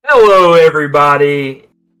Hello, everybody.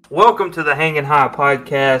 Welcome to the Hangin High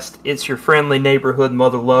Podcast. It's your friendly neighborhood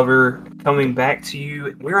mother lover coming back to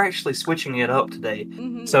you. We're actually switching it up today.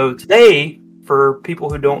 Mm-hmm. So today, for people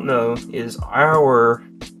who don't know, is our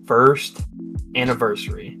first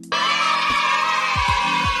anniversary.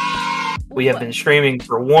 We have been streaming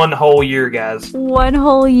for 1 whole year, guys. 1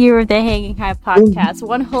 whole year of the Hangin High Podcast.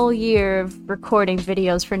 1 whole year of recording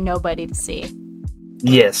videos for nobody to see.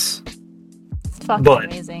 Yes. It's fucking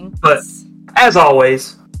amazing. But, as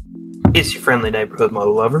always, it's your friendly neighborhood mother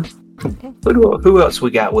lover. Okay. Who else we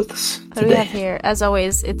got with us today? What do we have here? As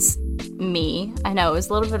always, it's me. I know, it was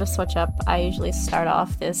a little bit of switch up. I usually start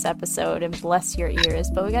off this episode and bless your ears,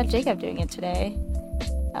 but we got Jacob doing it today.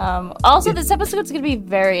 Also, this episode's going to be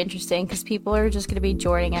very interesting because people are just going to be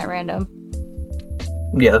joining at random.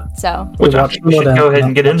 Yeah. So, which I think we should go ahead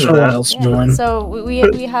and get into that. Yeah. So,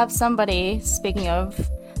 we have somebody, speaking of,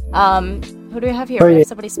 who do we have here? We have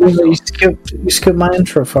somebody special. You skipped my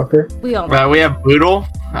intro, fucker. We all know. We have Boodle,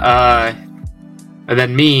 and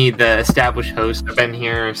then me, the established host. I've been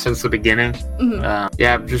here since the beginning. Mm-hmm.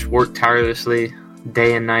 I've just worked tirelessly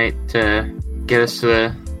day and night to get us to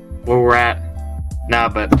where we're at. Nah,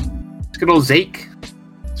 but it's good old Zake.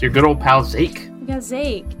 It's your good old pal Zake. We got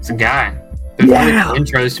Zake. It's a guy. There's really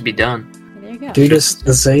intros to be done. There you go. Dude, it's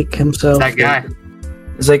the Zake himself. It's that guy.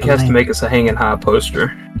 Zake has to make us a Hangin High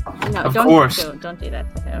poster. No, of course. Don't do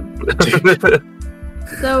that to him.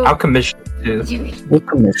 So I'll commission it too. We'll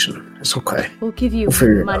commission. It's okay. We'll give you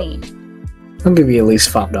money. I'll give you at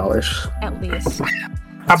least $5. At least.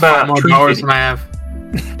 How about more dollars than I have?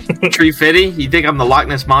 Tree Fitty? You think I'm the Loch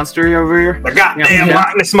Ness Monster over here? The goddamn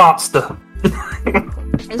Loch Ness Monster.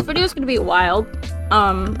 This video is going to be wild.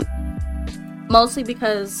 Mostly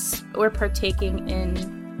because we're partaking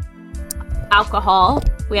in alcohol.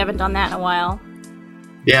 We haven't done that in a while.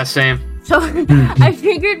 Yeah, same. So I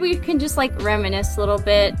figured we can just like reminisce a little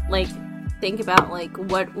bit, like think about like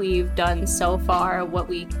what we've done so far, what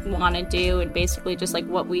we want to do, and basically just like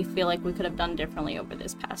what we feel like we could have done differently over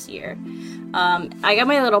this past year. I got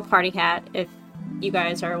my little party hat. If you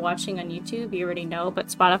guys are watching on YouTube, you already know, but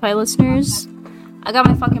Spotify listeners, I got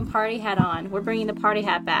my fucking party hat on. We're bringing the party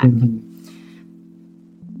hat back.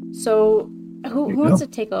 So who wants to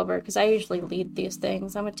take over? Because I usually lead these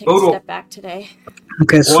things. I'm going to take a step back today.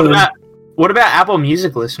 Okay, so what about Apple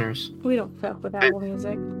Music listeners? We don't fuck with Apple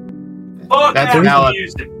Music. That's valid.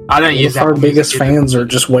 I don't use our Apple biggest Music fans are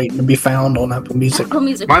just waiting to be found on Apple Music. Apple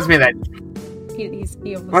Music. Reminds me of that.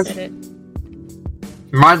 He almost said it.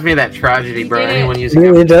 Reminds me of that tragedy, bro. Anyone using Yeah,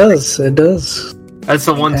 Apple it does. It does. That's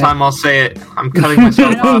the one time I'll say it. I'm cutting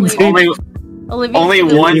myself off. Only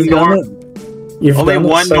one Norm. Only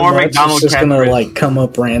one Norm McDonald. It's just gonna like come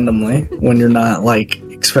up randomly when you're not like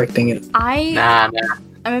expecting it. Nah.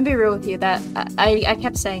 I'm gonna be real with you. That I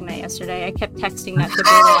kept saying that yesterday. I kept texting that to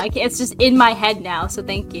Bruno. It's just in my head now. So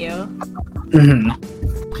thank you. Mm-hmm.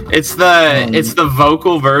 It's the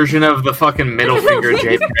vocal version of the fucking middle finger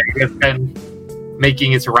JPEG that's been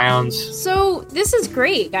making its rounds. So this is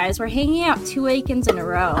great, guys. We're hanging out 2 weekends in a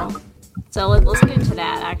row. So let's get into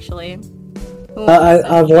that. Actually,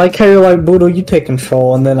 I like how you're like, Boodle, you take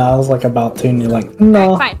control, and then I was like about to, and you're like,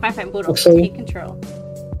 no. Fine, Boodle, actually, take control.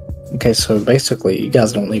 Okay, so basically, you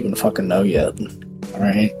guys don't even fucking know yet.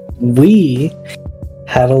 Alright? We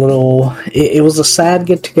had a little... It was a sad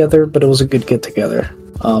get-together, but it was a good get-together.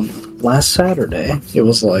 Last Saturday, it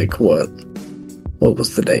was like, what? What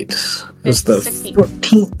was the date? It was the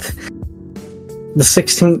 14th. The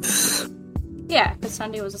 16th. Yeah, because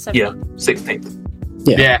Sunday was the 17th. Yeah, 16th.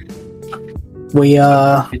 Yeah. We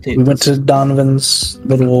went to Donovan's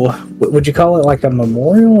little... Would you call it like a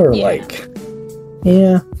memorial, or like...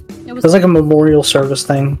 Yeah. It was like a memorial service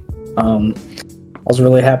thing. I was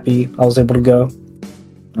really happy I was able to go.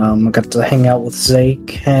 I got to hang out with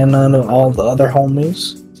Zake and all the other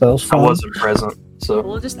homies. So that was fun. I wasn't present,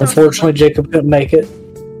 so unfortunately Jacob couldn't make it.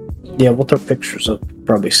 Yeah, we'll throw pictures up.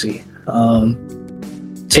 Probably see. So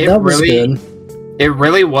that was good. It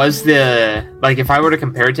really was if I were to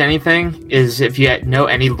compare it to anything, is if you know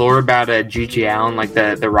any lore about G.G. Allen, like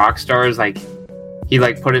the rock stars, like he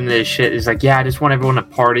like put into this shit. Is like, yeah, I just want everyone to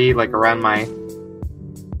party like around my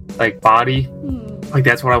like body. Like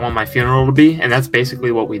that's what I want my funeral to be, and that's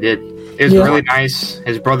basically what we did. It was really nice.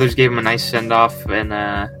 His brothers gave him a nice send off, and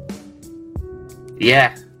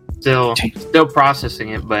still processing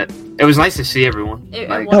it, but it was nice to see everyone.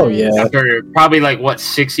 After probably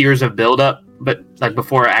 6 years of build up, but like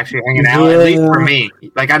before actually hanging out. At least for me,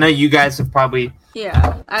 like I know you guys have probably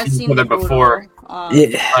I've seen each other before, but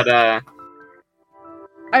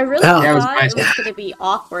I really thought it was going to be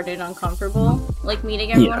awkward and uncomfortable, like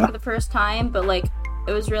meeting everyone for the first time, but like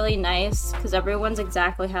It was really nice because everyone's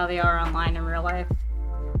exactly how they are online in real life.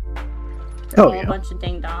 Oh, A yeah. bunch of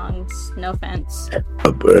ding dongs. No offense.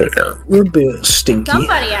 We're a bit stinky.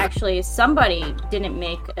 Somebody didn't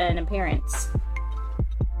make an appearance.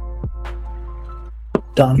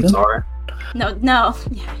 Donovan? Sorry. No,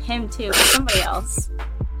 yeah, him too. But somebody else.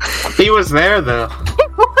 He was there though.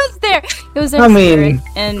 It was there. It was there. I mean-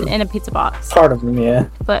 in a pizza box. Part of him, yeah.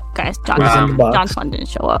 But guys, John Swan didn't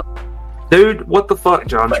show up. Dude, what the fuck,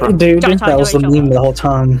 John? Dude, John Tron that was the didn't show meme up. the whole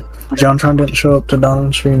time. John Tron didn't show up to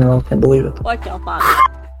Donovan's funeral. Can't believe it. What the fuck?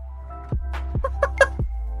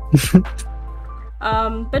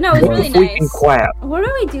 But no, it was really We can nice. clap. What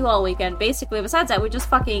did we do all weekend? Basically, besides that, we just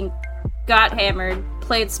fucking got hammered,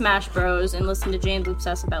 played Smash Bros, and listened to James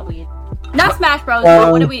obsess about weed. Not Smash Bros,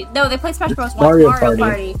 but what did we... No, they played Smash Bros once. Mario Mario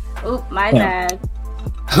Party. Party. Oop, my bad.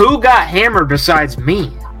 Who got hammered besides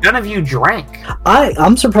me? None of you drank.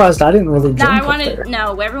 I'm surprised I didn't really No, drink I up there.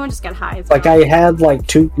 No, everyone just got high. Like, I had, like,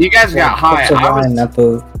 2 You guys got high. cups of I wine was, at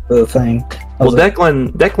the thing. I Well, was like,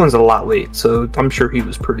 Declan's a lightweight, so I'm sure he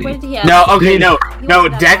was pretty. What did he have? no, okay, no. He No,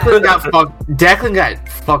 wasn't that Declan bad. got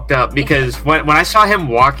fucked up because when I saw him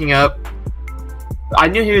walking up, I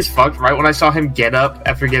knew he was fucked right when I saw him get up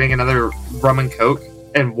after getting another rum and coke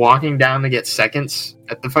and walking down to get seconds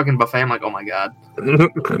at the fucking buffet. I'm like, oh my god. I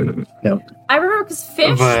remember because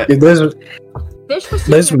Fish But dude, those was those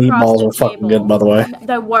sitting across meatballs the were fucking table. good, by the way.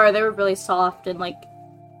 They were really soft and like,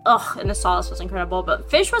 and the sauce was incredible. But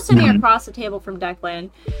Fish was sitting Mhm. across the table from Declan,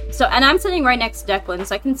 and I'm sitting right next to Declan,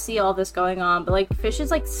 so I can see all this going on. But like, Fish is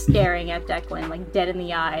like staring at Declan, like dead in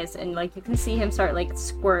the eyes, and like you can see him start like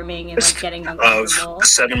squirming and like getting Of uncomfortable. the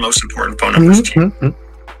 7 most important phone numbers to you. Mhm.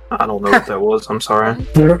 I don't know what that was. I'm sorry.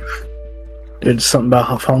 Dude, something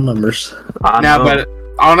about phone numbers. I no, know. but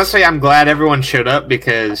honestly, I'm glad everyone showed up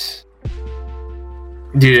because,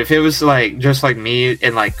 dude, if it was like just like me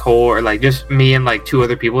and like Cole or like just me and like 2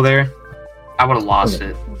 other people there, I would have lost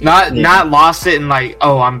it. Not lost it and like,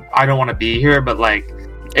 oh, I don't want to be here, but like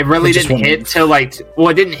it really It just didn't hit till like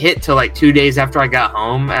it didn't hit till like 2 days after I got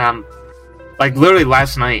home, and I'm like literally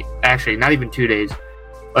last night, actually not even 2 days,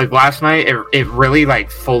 like last night it really like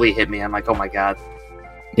fully hit me. I'm like, oh my god.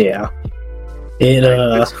 Yeah. It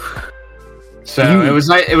So You- it was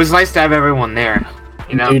nice to have everyone there,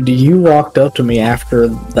 you know. dude, you walked up to me after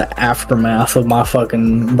the aftermath of my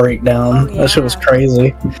fucking breakdown. Oh, That shit was yeah.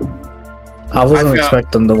 crazy. I wasn't I felt-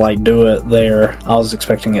 expecting to like do it there. I was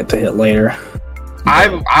expecting it to hit later.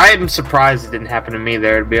 I'm surprised it didn't happen to me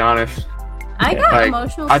there, to be honest. I got Like,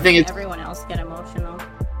 emotional. I think seeing it's- everyone else get emotional.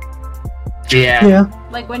 Yeah. Yeah.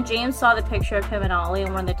 Like when James saw the picture of him and Ollie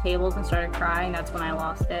on one of the tables and started crying, that's when I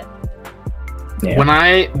lost it. Yeah. When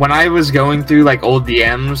I was going through like old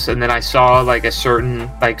DMs and then I saw like a certain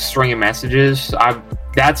like string of messages,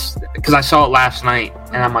 that's because I saw it last night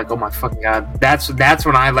and I'm like, oh my fucking god. That's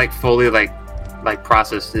when I like fully like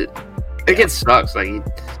processed it. I think it sucks. Like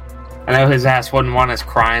I know his ass wouldn't want us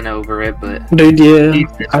crying over it, but Dude, yeah.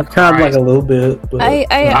 Jesus I cried like Christ. a little bit. But,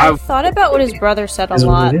 I thought about what his brother said a Is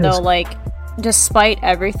what lot, it is. though, like, despite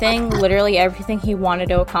everything, literally everything he wanted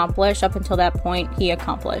to accomplish up until that point, he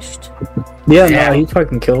accomplished. yeah, Yeah. no, he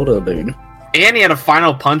fucking killed it, dude. and he had a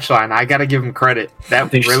final punchline. I gotta give him credit. That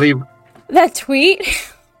There's- really That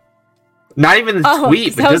tweet? not even the Oh,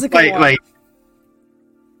 tweet, that but was a just good one. like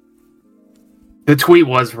the tweet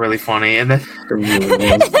was really funny, and then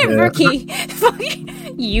Yeah. Rookie,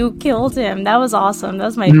 you killed him. That was awesome. That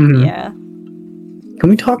was my, Mhm. yeah. Can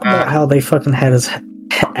we talk about how they fucking had his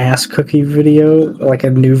ass cookie video, like a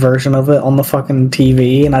new version of it on the fucking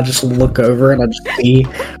TV, and I just look over and I just see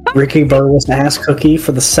Ricky Burwell's ass cookie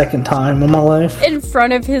for the second time in my life. In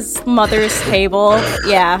front of his mother's table.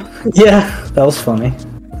 Yeah. Yeah, that was funny.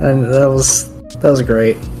 And that was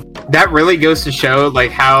great. that really goes to show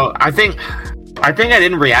like how I think I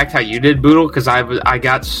didn't react how you did, Boodle, because I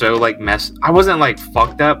got so like messed. I wasn't like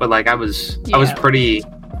fucked up, but like I was Yeah. pretty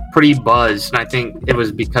buzzed, and I think it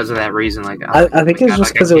was because of that reason. Like I think it's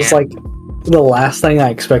just because it was like the last thing I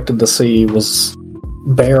expected to see was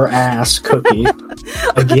bare ass cookie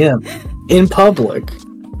again in public.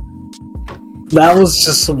 That was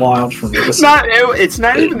just wild for me. To it's see.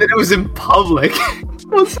 not even that it was in public. It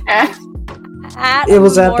was at At It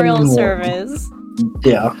was at the memorial memorial. service.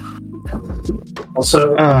 Yeah.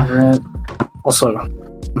 Also,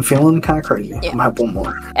 I'm feeling kind of crazy. Yeah. I'm gonna have one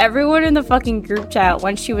more. Everyone in the fucking group chat,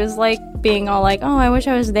 when she was like being all like, oh, I wish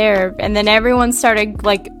I was there, and then everyone started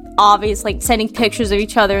like like sending pictures of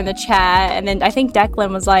each other in the chat, and then I think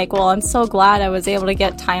Declan was like, well, I'm so glad I was able to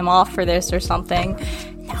get time off for this or something.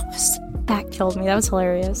 That killed me. That was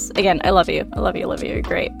hilarious. Again, I love you, Olivia. You're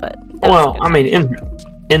great, but that was a Well, good I mean,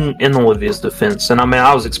 in Olivia's defense, and I mean,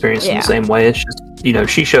 I was experiencing the same way. It's just, you know,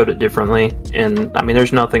 she showed it differently, and I mean,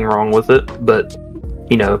 there's nothing wrong with it, but,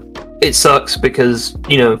 you know, it sucks because,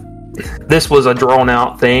 you know, this was a drawn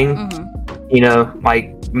out thing, you know,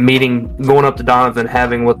 like going up to Donovan,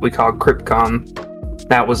 having what we call CryptCon.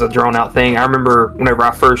 That was a drawn out thing. I remember whenever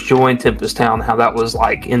I first joined Tempest Town, how that was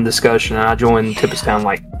like in discussion, and I joined Tempest Town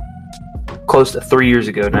like close to 3 years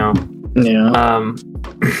ago now. Yeah.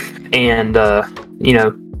 And you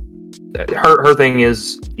know, her thing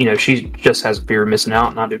is, you know, she just has a fear of missing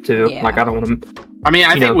out, and I do too. Yeah. Like, I don't want to. I mean,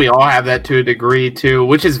 I think we all have that to a degree too,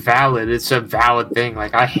 which is valid. It's a valid thing.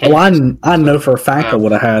 Like, I hate. Well, I know for a fact I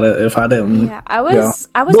would have had it if I didn't. Yeah, I was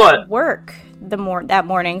at work that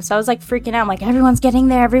morning, so I was like freaking out. I'm like, everyone's getting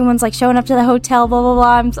there, everyone's like showing up to the hotel, blah blah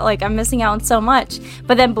blah. I'm missing out on so much.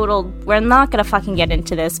 But then Boodle, we're not gonna fucking get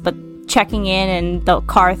into this, but checking in and the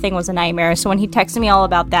car thing was a nightmare. So when he texted me all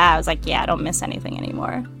about that, I was like, yeah, I don't miss anything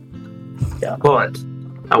anymore. Yeah, but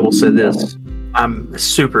I will say this: I'm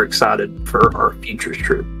super excited for our future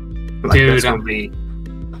trip. Like, dude, that's gonna be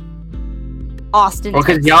Austin. Well,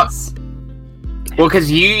 Texas.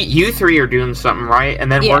 because you three are doing something, right?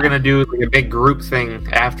 And then we're gonna do like a big group thing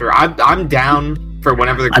after. I'm down for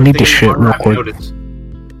whenever the group I need thing to shit real quick.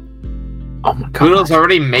 oh my god, Boodle's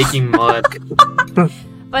already making mud.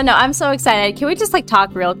 But no, I'm so excited. Can we just like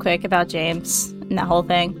talk real quick about James and that whole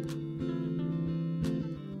thing?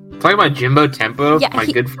 Talking about Jimbo Tempo, Yeah, my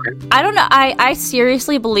good friend. I don't know. I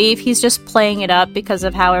seriously believe he's just playing it up because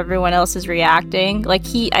of how everyone else is reacting. Like,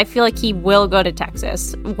 I feel like he will go to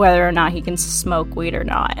Texas, whether or not he can smoke weed or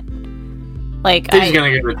not. Like, He's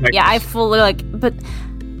gonna go to Texas. yeah, I fully but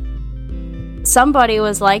somebody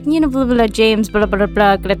was like, you know, blah blah blah, James, blah blah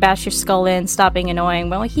blah, gonna bash your skull in, stop being annoying.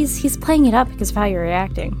 But like, he's playing it up because of how you're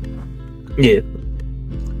reacting. yeah.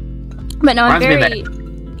 But no, I'm Reminds me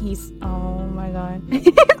very. He's. Oh my god.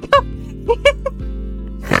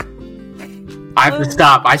 I have to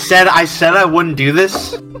stop. I said I wouldn't do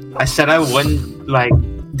this. I said I wouldn't like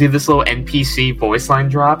do this little NPC voice line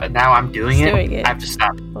drop, and now I'm doing it. I have to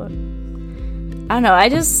stop. I don't know.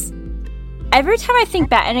 Every time I think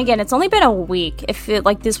back, and again, it's only been a week.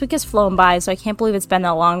 This week has flown by, so I can't believe it's been that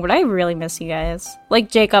long. But I really miss you guys. Like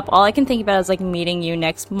Jacob, all I can think about is like meeting you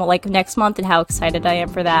next month and how excited I am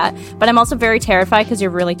for that. But I'm also very terrified because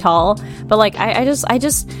you're really tall. But like, I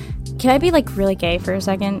just. Can I be like really gay for a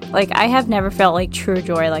second? Like, I have never felt like true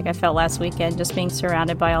joy like I felt last weekend, just being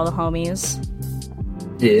surrounded by all the homies.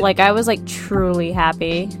 Yeah. Like, I was like truly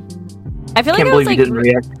happy. I feel like Can't I was believe like. you didn't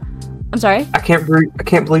react. I'm sorry. I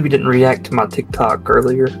can't believe you didn't react to my TikTok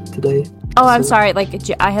earlier today. Oh, I'm sorry. Like, I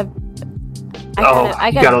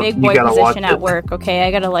got a big boy position at work. Okay,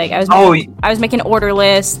 I gotta like. I was making order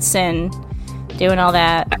lists and doing all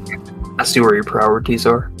that. I see where your priorities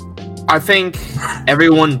are. I think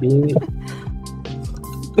everyone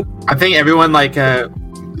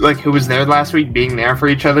like who was there last week being there for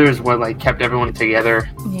each other is what like kept everyone together.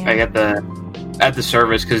 Yeah. Like at the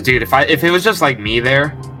service, because dude, if it was just like me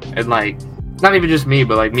there and like not even just me,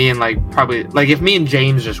 but like me and like probably like if me and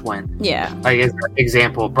James just went, Yeah. like as an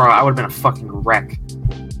example, bro, I would have been a fucking wreck.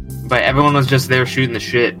 But everyone was just there shooting the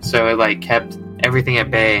shit, so it like kept everything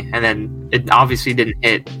at bay, and then it obviously didn't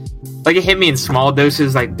hit. Like, it hit me in small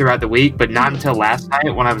doses, like, throughout the week, but not until last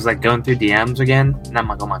night when I was, like, going through DMs again. And I'm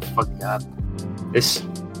like, oh my fucking god. This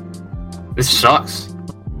sucks.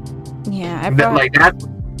 Yeah.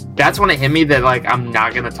 That's when it hit me that, like, I'm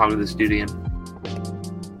not gonna talk to this dude again.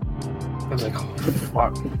 I was like, oh,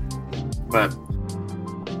 fuck. But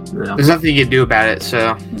there's nothing you can do about it,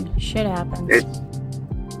 so. Shit happens.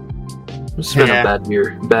 It's been a bad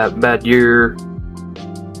year. Bad year.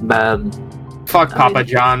 Bad. Fuck Papa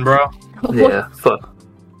John, bro. Yeah, fuck.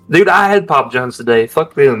 Dude, I had Papa John's today.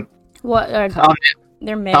 Fuck them. What?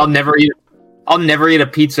 They're made. I'll never eat a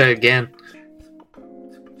pizza again.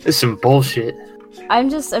 This is some bullshit. I'm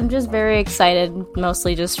just very excited,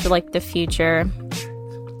 mostly just for like the future.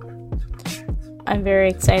 I'm very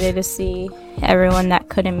excited to see everyone that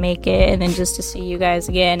couldn't make it, and then just to see you guys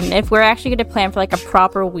again. And if we're actually going to plan for like a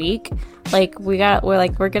proper week, like we're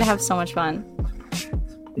gonna have so much fun.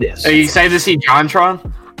 Yes. Are you excited to see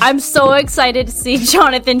JonTron? I'm so excited to see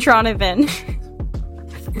Jonathan Tronovan.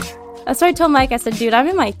 That's what I told Mike. I said, dude, I'm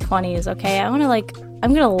in my 20s, okay? I'm gonna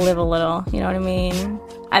live a little, you know what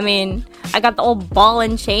I mean? I got the old ball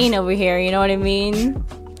and chain over here, you know what I mean?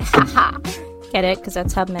 Get it? Because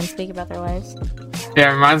that's how men speak about their lives.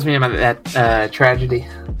 Yeah, it reminds me of that tragedy.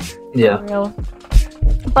 Yeah. Real.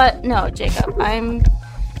 But no, Jacob, I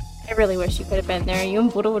really wish you could have been there. You and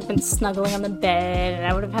Buddha would have been snuggling on the bed, and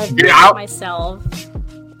I would have had a drink myself.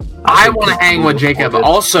 I want to hang with Jacob.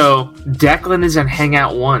 Also, Declan is in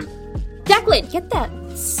Hangout 1. Declan, get that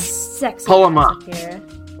sexy Pull him up. Here.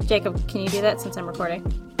 Jacob, can you do that since I'm recording?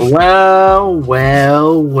 Well.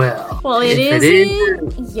 Well, it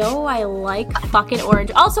isn't. Yo, I like fucking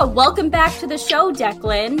orange. Also, welcome back to the show,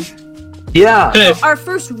 Declan. Yeah. Hey, Our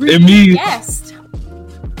first repeat guest.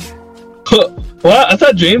 What? I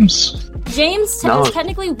thought James. James has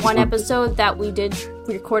technically one episode that we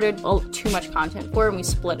recorded too much content for, and we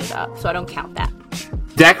split it up, so I don't count that.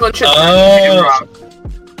 Declan should turn the camera off.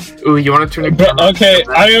 Ooh, you want to turn the camera off? Okay,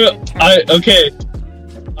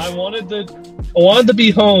 I wanted to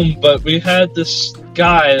be home, but we had this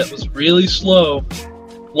guy that was really slow.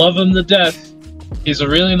 Love him to death. He's a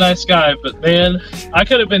really nice guy, but man, I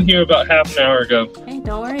could have been here about half an hour ago. Hey,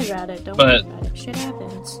 don't worry about it. Shit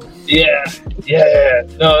happens. Yeah.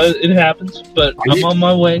 No, it happens, but I'm on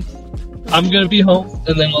my way. I'm gonna be home,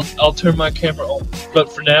 and then I'll turn my camera on.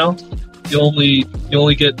 But for now, you only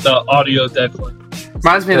get the audio, Declan.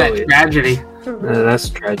 Reminds me of that tragedy. That's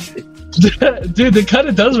tragedy. Dude, it kind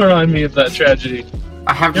of does remind me of that tragedy.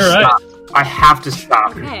 I have to stop. I have to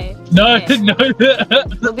stop. Okay. No.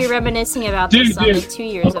 We'll be reminiscing about this on the 2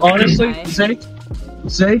 years of honestly, Hangin'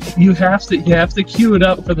 Zake, you have to queue it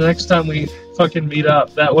up for the next time we fucking meet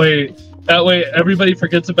up. That way everybody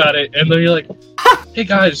forgets about it, and then you're like, hey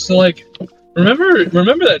guys, so like, remember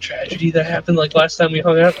that tragedy that happened like last time we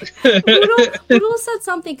hung out? Boodle said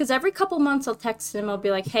something, because every couple months I'll text him, I'll be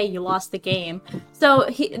like, hey, you lost the game. So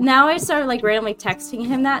now I started like randomly texting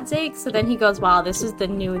him that, Zake, so then he goes, wow, this is the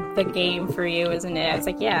game for you, isn't it? I was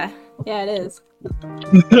like, yeah, it is.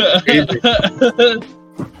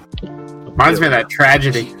 Reminds me of that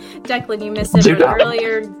tragedy. Declan, you missed it, but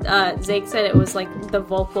earlier Zake said it was like the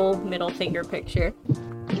vocal middle finger picture.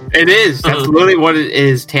 It is. That's literally what it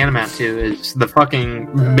is tantamount to. Is the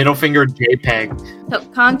fucking middle finger JPEG. So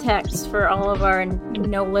context for all of our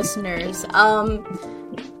no listeners.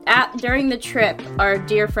 During the trip, our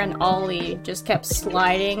dear friend Ollie just kept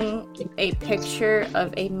sliding a picture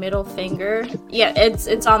of a middle finger. Yeah,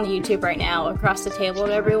 it's on the YouTube right now across the table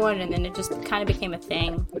to everyone, and then it just kind of became a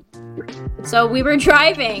thing. So we were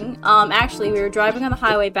driving. We were driving on the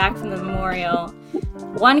highway back from the memorial.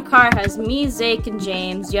 One car has me, Zake, and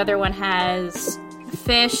James. The other one has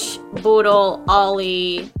Fish, Boodle,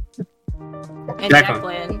 Ollie, and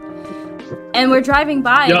Declan. And we're driving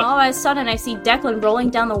by, and all of a sudden I see Declan rolling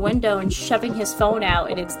down the window and shoving his phone out,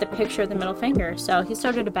 and it's the picture of the middle finger. So he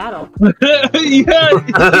started a battle. yeah.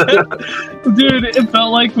 Dude, it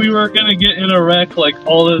felt like we were gonna get in a wreck like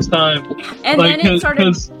all this time. And like, then it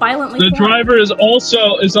started violently. The driver is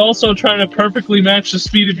also trying to perfectly match the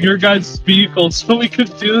speed of your guys' vehicle, so we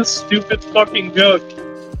could do this stupid fucking joke.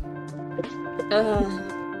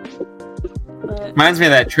 Reminds me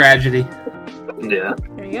of that tragedy. Yeah.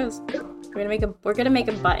 There he goes. We're gonna make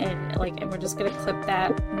a button, and we're just gonna clip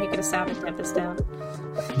that, make it a sound, and type this down.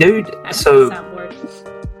 Dude, so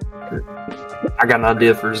I got an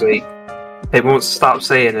idea for Zeke. They won't stop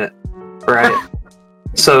saying it, right?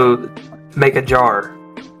 So make a jar.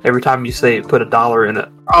 Every time you say it, put $1 in it.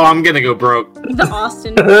 Oh, I'm gonna go broke. The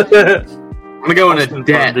Austin. I'm gonna go into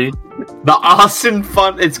debt. Fun, dude. The Austin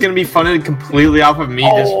fund. It's gonna be funded completely off of me.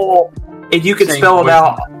 And you can spell it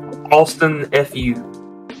out, Austin FU.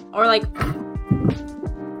 Or like,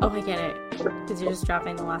 oh, I get it, because you're just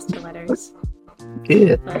dropping the last 2 letters.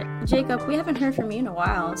 Yeah. But Jacob, we haven't heard from you in a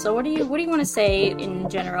while. So what do you want to say in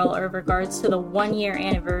general, or regards to the 1-year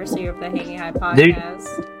anniversary of the Hangin High Podcast?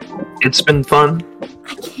 Dude, it's been fun.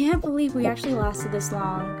 I can't believe we actually lasted this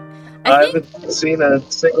long. I haven't seen a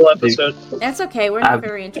single episode. That's okay. We're not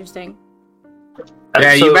very interesting.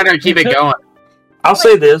 Yeah, you better keep it going. I'll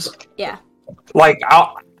say this. Yeah. Like,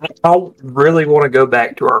 I'll really want to go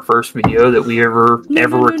back to our first video that we ever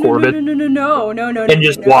recorded. No. And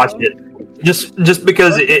just watch it. Just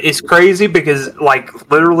because it's crazy, because like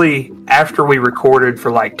literally after we recorded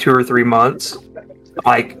for like 2 or 3 months,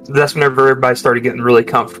 like that's whenever everybody started getting really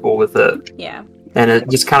comfortable with it. Yeah. And it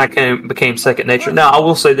just kind of became second nature. Now, I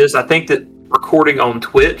will say this. I think that recording on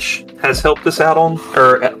Twitch has helped us out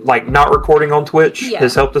like not recording on Twitch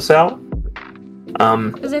has helped us out.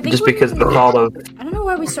 Just because the thought of... I don't know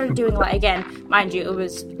why we started doing again, mind you,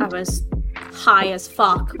 I was high as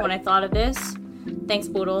fuck when I thought of this. Thanks,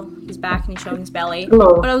 Boodle. He's back and he's showing his belly.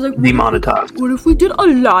 Hello. But I was like, demonetized. What if we did a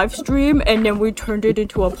live stream and then we turned it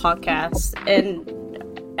into a podcast? And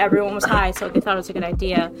everyone was high, so they thought it was a good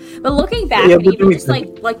idea. But looking back, and even just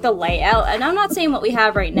like the layout, and I'm not saying what we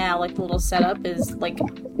have right now, like the little setup is like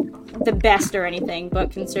the best or anything,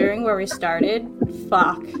 but considering where we started,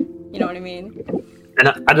 fuck. You know what I mean? And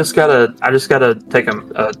I just gotta take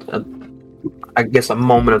I guess, a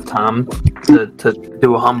moment of time to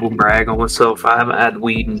do a humble brag on myself. I haven't had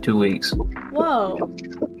weed in 2 weeks. Whoa.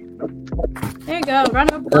 There you go.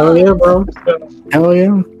 Round of applause. Hell yeah, bro. Hell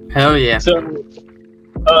yeah. Hell yeah.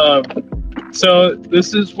 So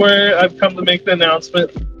this is where I've come to make the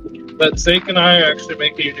announcement that Zake and I are actually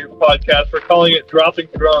making a new podcast. We're calling it Dropping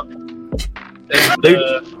Drunk. And,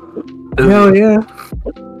 Hell yeah.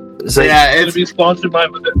 Zake, Yeah, it's going to be sponsored by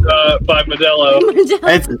Modelo.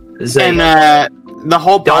 The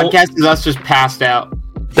whole podcast is us just passed out.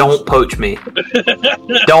 don't poach me.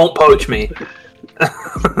 Don't poach me.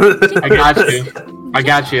 I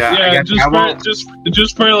got you. Yeah,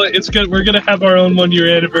 just for like, it's good. We're gonna have our own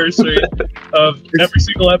 1-year anniversary of every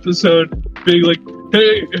single episode being like,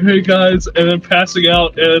 hey guys, and then passing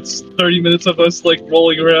out, and it's 30 minutes of us like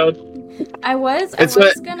rolling around. I was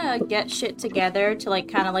gonna get shit together to like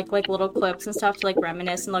kind of like little clips and stuff to like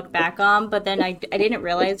reminisce and look back on, but then I didn't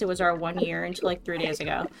realize it was our 1 year until like 3 days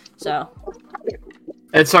ago. So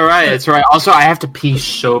It's all right. It's all right. Also, I have to pee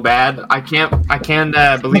so bad. I can't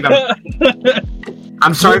believe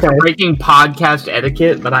I'm sorry for breaking podcast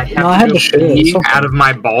etiquette, but I have to pee out of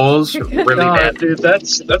my balls really bad. Dude,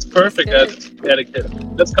 that's perfect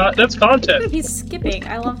etiquette. That's content. He's skipping.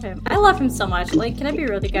 I love him. I love him so much. Like, can I be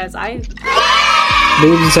real with you guys? Dude,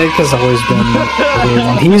 Zake has always been.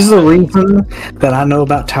 He's the reason that I know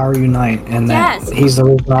about Tower Unite, and that he's the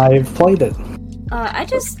reason I've played it. I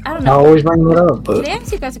don't I know. always bring that up, but... Can I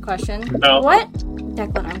ask you guys a question? No. What?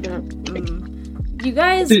 Declan, I'm gonna... You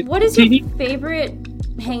guys, what is your favorite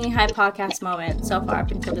Hanging High podcast moment so far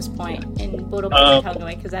up until this point in Boodle and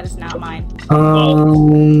Hungaway? Because that is not mine.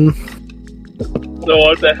 The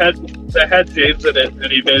one that had James in it,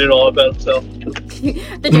 and he made it all about himself.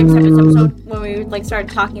 The James episode when we like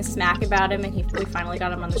started talking smack about him, and we finally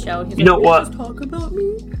got him on the show. He's you know what? Just talk about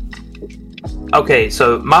me. Okay,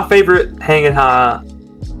 so my favorite Hangin' High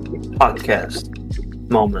podcast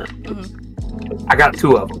moment. Mm-hmm. I got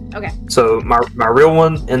 2 of them. Okay. So my real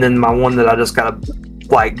one, and then my one that I just gotta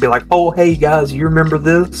like be like, oh hey guys, you remember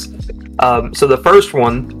this? So the first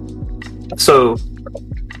one. So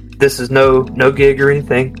this is no gig or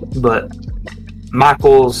anything, but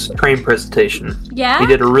Michael's train presentation. Yeah. He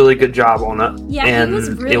did a really good job on it. Yeah, and he was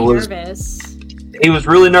really nervous. He was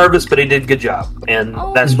really nervous, but he did a good job, and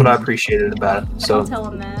that's what I appreciated about it. So I'll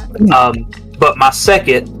tell him that. But my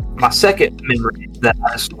second memory that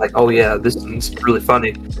I was like, oh yeah, this is really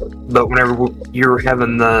funny. But whenever you were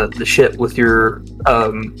having the shit with your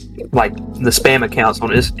like the spam accounts on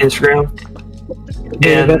Instagram,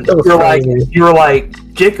 and you were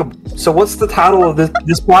like, Jacob, so what's the title of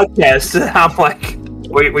this podcast? And I'm like,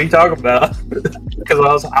 what are you talking about?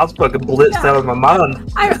 Because I was fucking blitzed out of my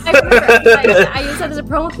mind. I remember I used that as a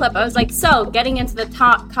promo clip. I was like, so getting into the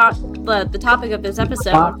the topic of this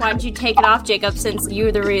episode, why did you take it off, Jacob? Since you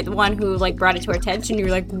were the one who like brought it to our attention. You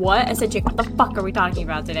were like, what? I said, Jacob, what the fuck are we talking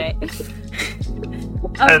about today?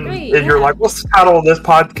 You're like, what's the title of this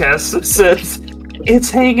podcast? It says,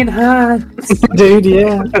 it's Hangin' High. Dude,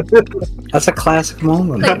 yeah. That's a classic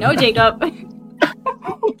moment. Like, no, Jacob.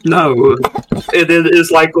 No, it is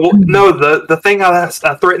like no. The thing I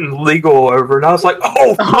threatened legal over, and I was like,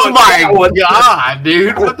 oh my god,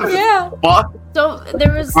 dude! What the fuck? So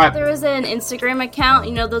there was an Instagram account,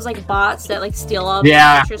 you know, those like bots that like steal all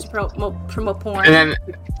pictures, promote porn. And then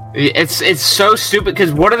it's so stupid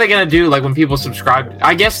because what are they gonna do? Like when people subscribe,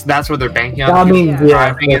 I guess that's what they're banking on. I mean,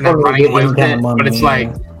 subscribing and then running away with it. But it's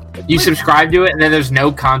like. You subscribe to it, and then there's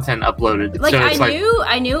no content uploaded. Like, so it's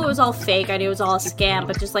I knew it was all fake. I knew it was all a scam.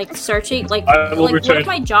 But just like searching, like what if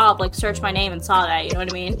my job like searched my name and saw that? You know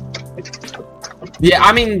what I mean? Yeah,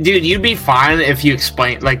 I mean, dude, you'd be fine if you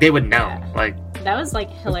explained. Like, they would know. Like that was like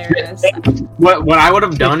hilarious. What I would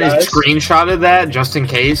have done is screenshotted that just in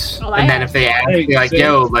case, and then if they ask, be like,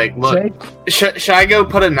 "Yo, like, look, should I go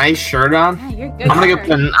put a nice shirt on? Yeah, you're good. I'm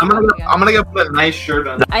gonna go put a nice shirt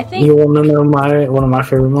on." I think you want to know one of my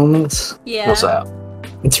favorite moments? Yeah. What's that?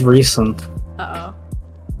 It's recent.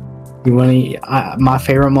 My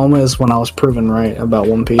favorite moment is when I was proven right about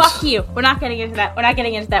One Piece. Fuck you. We're not getting into that.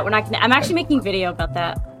 I'm actually making video about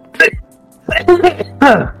that.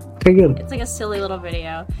 Okay, good. It's like a silly little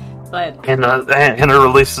video, but Hannah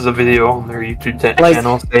releases a video on their YouTube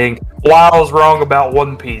channel saying why I was wrong about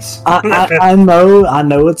One Piece. I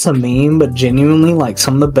know it's a meme, but genuinely, like,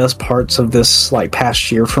 some of the best parts of this like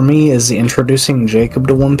past year for me is introducing Jacob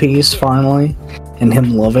to One Piece finally, and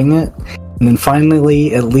him loving it, and then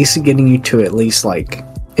finally at least getting you to at least like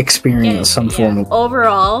experience some form of.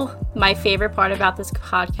 Overall, my favorite part about this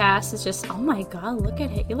podcast is just, oh my god, look at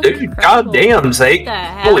it. You look incredible. God damn, Zake.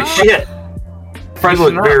 Holy shit. You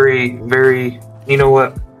look very, very, you know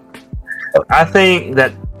what? I think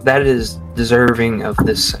that is deserving of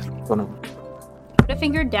this. Put a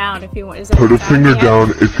finger down if you want. Put a finger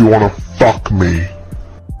down if you want to fuck me.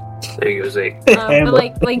 There you go, Zeke.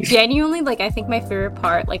 But like genuinely, like I think my favorite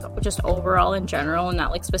part, like just overall in general, and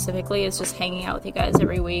not like specifically, is just hanging out with you guys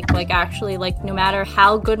every week. Like actually, like no matter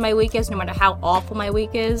how good my week is, no matter how awful my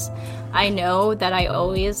week is, I know that I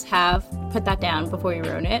always have put that down before you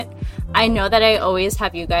ruin it. I know that I always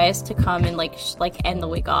have you guys to come and like end the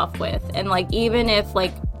week off with, and like even if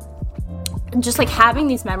like just like having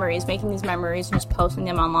these memories, making these memories and just posting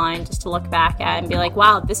them online just to look back at and be like,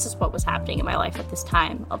 wow, this is what was happening in my life at this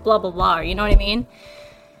time, blah blah blah, you know what I mean?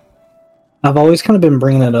 I've always kind of been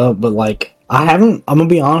bringing it up, but like I'm gonna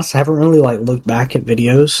be honest, I haven't really like looked back at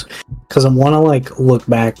videos because I want to like look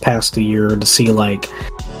back past a year to see like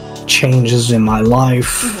changes in my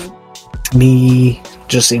life, me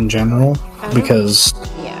just in general, because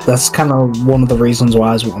that's kind of one of the reasons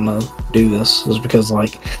why I want to do this, is because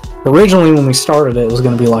like originally when we started it was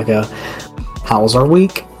going to be like a how was our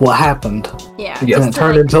week, what happened, and it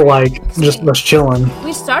turned into like just us chilling.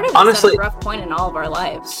 We started honestly at a rough point in all of our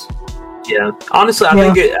lives. Yeah, honestly, I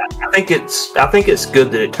think it's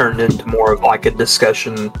good that it turned into more of like a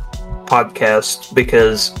discussion podcast,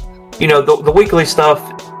 because you know the weekly stuff,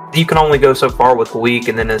 you can only go so far with a week,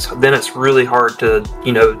 and then it's really hard to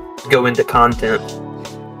go into content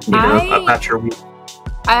about your week.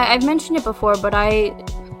 I've mentioned it before, but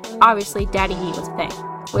obviously Daddy Heat was a thing.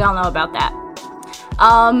 We all know about that.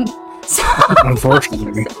 So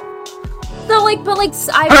unfortunately. So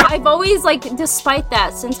I've always despite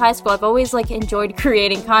that, since high school, I've always enjoyed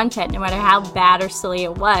creating content, no matter how bad or silly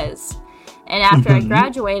it was. And after I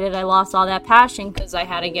graduated, I lost all that passion because I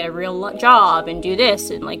had to get a real job and do this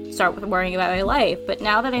and start worrying about my life. But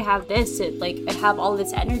now that I have this, I have all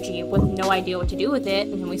this energy with no idea what to do with it.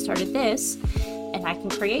 And then we started this, and I can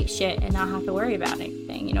create shit and not have to worry about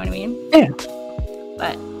anything. You know what I mean? Yeah.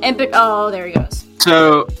 But oh, there he goes.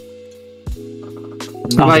 So,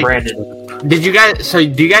 Brandon, do you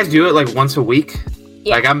guys do it once a week?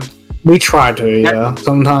 Yeah. We try to, yeah.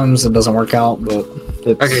 Sometimes it doesn't work out, but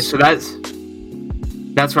it's... Okay, so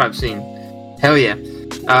that's what I've seen. Hell yeah.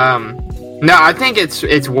 No, I think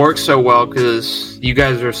it's worked so well because you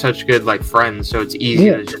guys are such good friends, so it's easy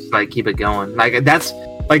to just keep it going. That's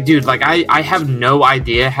dude, I have no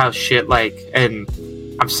idea how shit and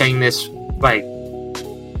I'm saying this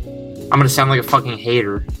I'm gonna sound like a fucking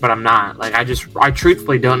hater, but I'm not. I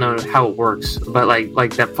truthfully don't know how it works. But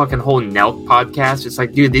that fucking whole Nelk podcast, it's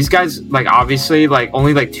dude, these guys obviously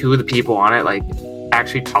only 2 of the people on it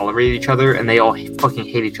actually tolerate each other, and they all fucking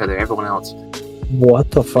hate each other. Everyone else. What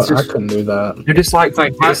the fuck? I couldn't do that. They're just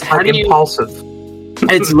how impulsive.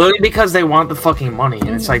 It's literally because they want the fucking money, and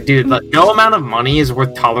it's dude, no amount of money is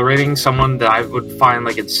worth tolerating someone that I would find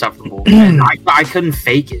insufferable. And I couldn't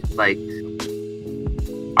fake it.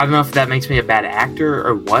 I don't know if that makes me a bad actor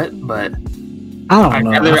or what, but I don't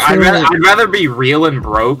know. I'd rather be real and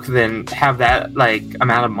broke than have that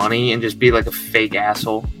amount of money and just be a fake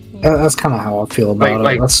asshole. That's kind of how I feel about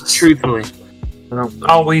it. That's truthfully.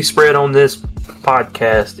 All we spread on this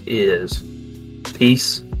podcast is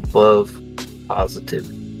peace, love,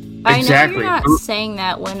 positivity. I exactly. know you're not saying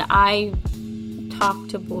that when I talk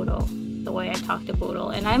to Boodle the way I talk to Boodle,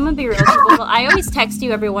 and I'm gonna be real with Boodle. I always text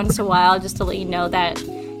you every once in a while just to let you know that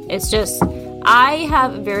it's just I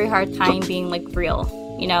have a very hard time being real.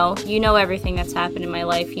 You know everything that's happened in my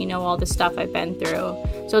life. You know all the stuff I've been through.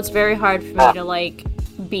 So it's very hard for me to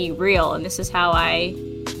be real. And this is how I'm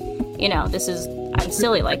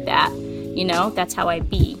silly like that. That's how I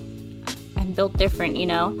be. I'm built different.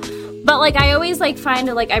 But I always find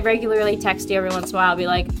it I regularly text you every once in a while. I'll be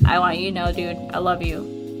I want you to know, dude, I love you.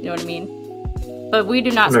 You know what I mean? But we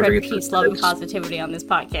do not spread peace, love, and positivity on this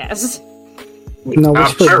podcast. No,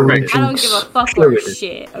 I don't give a fuck for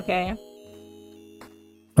shit, okay?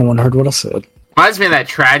 No one heard what I said. Reminds me of that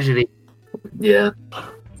tragedy. Yeah.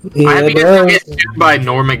 I have to get sued by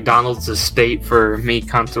Norm Macdonald's estate for me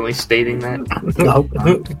constantly stating that.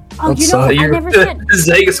 I never said.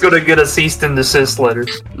 Zach is going to get a cease and desist letter.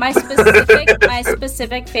 My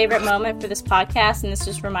specific favorite moment for this podcast, and this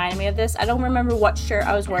just reminded me of this. I don't remember what shirt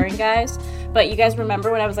I was wearing, guys, but you guys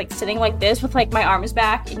remember when I was sitting like this with my arms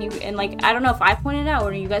back, and I don't know if I pointed out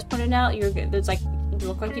or you guys pointed out. You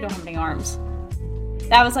look like you don't have any arms.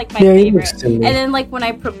 That was my favorite. And then when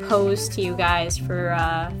I proposed to you guys for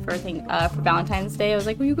Valentine's Day, I was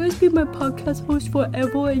will you guys be my podcast host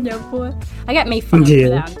forever and ever? I got made fun of for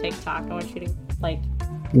that on TikTok. I want you to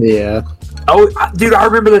Yeah. Oh, dude, I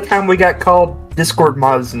remember the time we got called Discord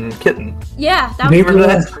mods and kitten. Yeah, that was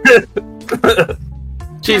that.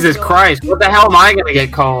 Jesus Christ, what the hell am I gonna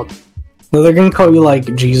get called? No, they're gonna call you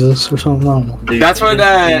like Jesus or something. I don't know. Dude, That's what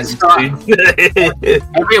dude.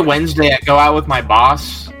 every Wednesday I go out with my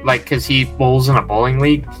boss, like, cause he bowls in a bowling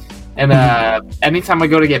league, and anytime I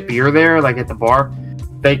go to get beer there, like at the bar,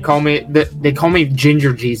 they call me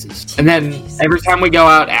Ginger Jesus. And then every time we go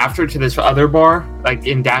out after to this other bar, like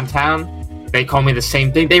in downtown, they call me the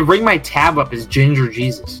same thing. They ring my tab up as Ginger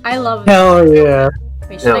Jesus. I love it. Hell yeah!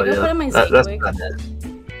 Wait, should I go put on my Zeke wig?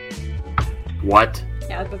 What?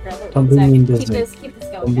 Yeah, I'll go grab it. Don't be mean to Keep Zeke. this going.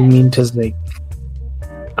 Don't be mean to Zeke.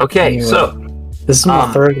 Okay, Anyway. so This is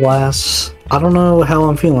my third glass. I don't know how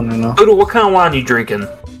I'm feeling right now. Boodle, what kind of wine are you drinking?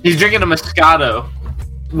 He's drinking a Moscato,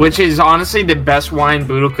 which is honestly the best wine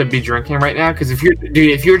Boodle could be drinking right now. Because if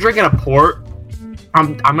you're drinking a port,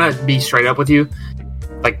 I'm gonna be straight up with you.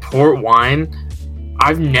 Like port wine,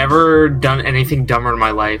 I've never done anything dumber in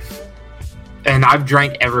my life, and I've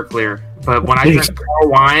drank Everclear. But when I drink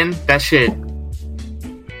port wine, that shit,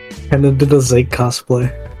 And then did a Zeke cosplay.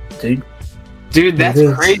 dude, that's It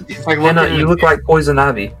is. crazy. It's like Hannah, you look like Poison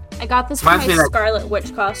Ivy. I got this for Reminds me my of that- Scarlet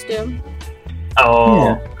Witch costume. Oh,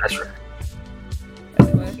 Yeah. that's right.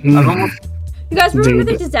 Mm. You guys remember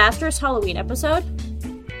the Dude. disastrous Halloween episode?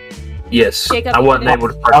 Yes, Jacob, I wasn't you able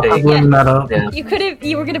to I'll partake. bring that up. Yeah.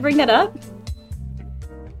 You were gonna bring that up?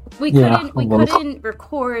 We Yeah, couldn't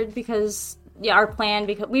record because our plan,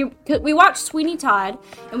 because we watched Sweeney Todd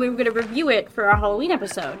and we were gonna review it for our Halloween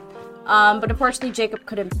episode. But unfortunately Jacob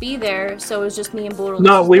couldn't be there, so it was just me and Boodle.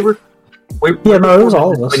 No, we were. Yeah, no, it was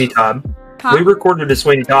all of us. Sweeney Todd. Huh? We recorded a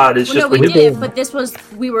Sweeney Todd. It's Well, just no, we we did it, but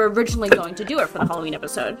we were originally going to do it for the Halloween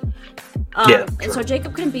episode. Yeah, And so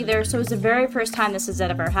Jacob couldn't be there, so it was the very first time this has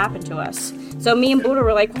ever happened to us. So me and Buddha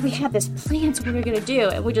were like, well, we had this plan, so what were we gonna do?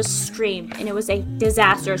 And we just streamed, and it was a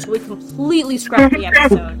disaster, so we completely scrapped the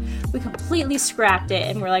episode. We completely scrapped it,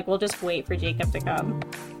 and we're like, we'll just wait for Jacob to come.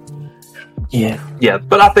 Yeah. Yeah,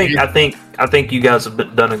 but I think you guys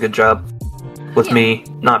have done a good job with me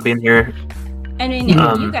not being here. And then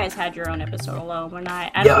you guys had your own episode alone when I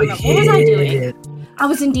don't know. What was I doing? I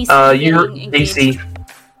was in DC. You're getting DC.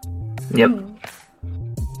 Yep.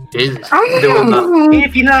 Jesus.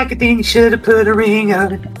 If you like it, then you should have put a ring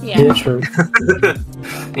on it. Yeah, true.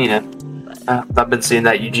 You know, I've been seeing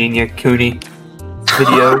that Eugenia Cooney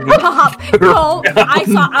video. No,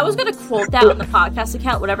 I was gonna quote that on the podcast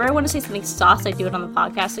account. Whenever I want to say something sauce, I do it on the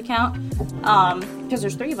podcast account. Because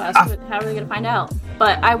there's 3 of us. How are they gonna find out?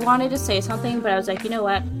 But I wanted to say something, but I was like, you know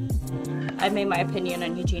what? I made my opinion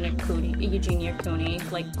on Eugenia Cooney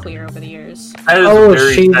like clear over the years. That is Oh, a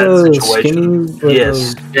very she sad the situation. skinny?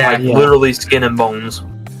 Yes, Yeah. like literally skin and bones.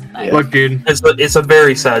 Like, Look, dude, It's a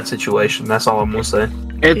very sad situation. That's all I'm gonna say.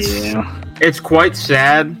 it's quite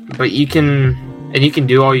sad, but you can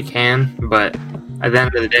do all you can. But at the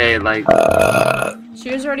end of the day, like,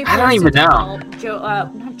 she was already. I don't even know.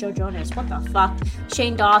 Not Joe Jonas. What the fuck?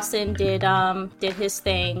 Shane Dawson did his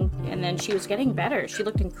thing, and then she was getting better. She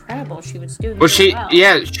looked incredible. She was doing. well, really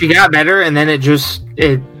well. she got better, and then it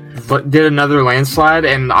did another landslide,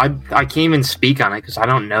 and I can't even speak on it because I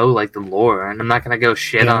don't know like the lore, and I'm not gonna go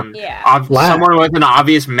shit on someone with an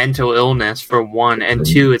obvious mental illness for one, and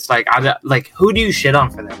two, it's like who do you shit on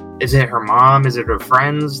for that? Is it her mom? Is it her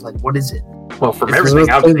friends? Like, what is it? Well, from everything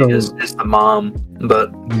I've seen, is the mom,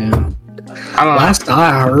 but Yeah. I don't know. Last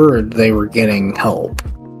I heard, they were getting help,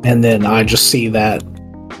 and then I just see that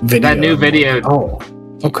video. That new and I'm video. like, oh,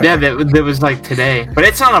 okay. Yeah, that was like today, but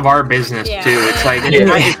it's none of our business Yeah. too. It's like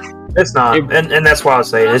it's not, and that's why I was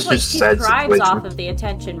saying it's Also, just a she sad thrives situation. off of the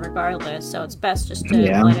attention regardless, so it's best just to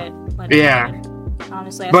Yeah. let it Yeah. happen.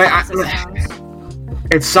 Honestly, as But fast as it sounds.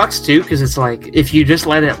 it sucks too because it's like if you just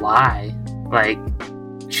let it lie, like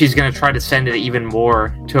she's gonna try to send it even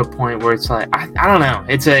more to a point where it's like I don't know.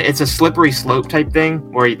 It's a slippery slope type thing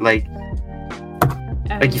where you, like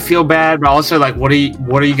you feel bad, but also like what are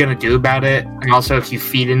you gonna do about it? And also if you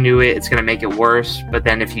feed into it, it's gonna make it worse. But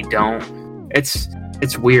then if you don't, it's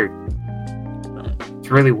weird. It's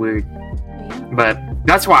really weird. But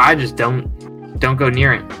that's why I just don't go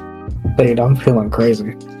near it. Dude, I'm feeling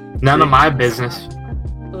crazy. None of my business.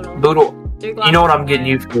 Boodle, you know what I'm getting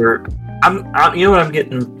you for? You know what I'm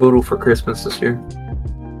getting Boodle for Christmas this year?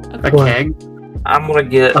 A What? keg. I'm gonna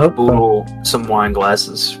get Okay. Boodle some wine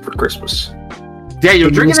glasses for Christmas. Yeah, you're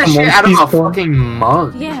Can you drinking that get some shit out of a monkeys for? fucking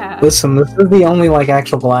mug. Yeah. Listen, this is the only like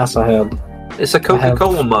actual glass I have. It's a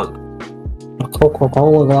Coca-Cola mug, A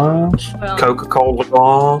Coca-Cola glass. Well, Coca-Cola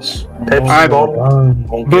glass, Pepsi Alright, bottle. Don't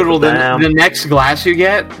give Boodle, a the damn. next glass you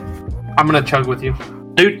get, I'm gonna chug with you.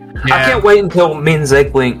 Dude, Yeah. I can't wait until me and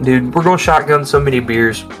Zach link, dude. We're gonna shotgun so many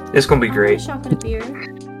beers. It's gonna be great. shotgun beer.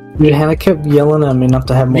 Dude, Hannah kept yelling at me not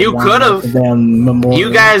to have more You wine could've. at the damn memorial.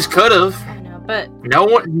 You guys could have. I know, but no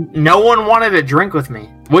one wanted to drink with me,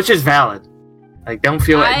 which is valid. Like, don't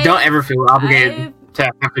ever feel obligated to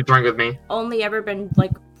have to drink with me. Only ever been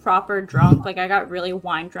like proper drunk. Like, I got really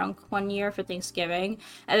wine drunk one year for Thanksgiving,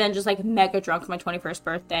 and then just like mega drunk for my 21st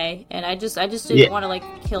birthday. And I just didn't want to like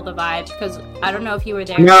kill the vibe, because I don't know if you were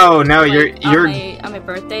there. No, like, you're on my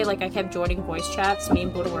birthday. Like, I kept joining voice chats. Me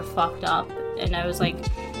and Buddha were fucked up, and I was like,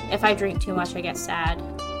 if I drink too much, I get sad.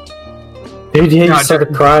 Dude, yeah, you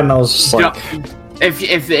started crying. I was just like,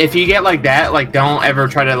 if you get like that, like, don't ever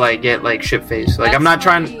try to like get like shit faced. Like, I'm not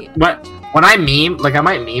trying. When I meme, like, I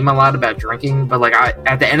might meme a lot about drinking, but like,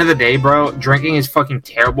 at the end of the day, bro, drinking is fucking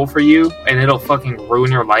terrible for you, and it'll fucking ruin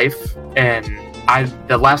your life. And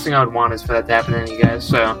the last thing I would want is for that to happen to you guys.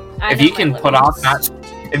 So if you can put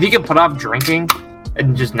off drinking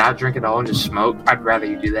and just not drink at all and just smoke, I'd rather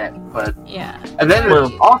you do that. But yeah. And then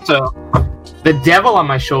also, the devil on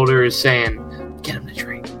my shoulder is saying, "Get him to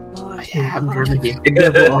drink." Yeah, I'm drinking. the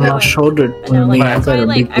devil on my shoulder. I know, like, that's why,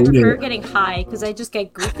 like, I prefer getting high, because I just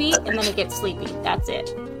get goofy and then I get sleepy. That's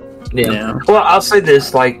it. Yeah. Well, I'll say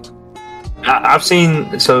this, like, I've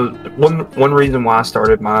seen, so one reason why I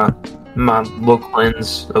started my little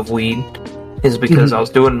cleanse of weed is because I was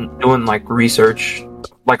doing like research,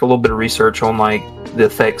 like a little bit of research on like the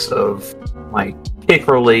effects of like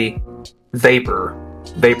particularly vapor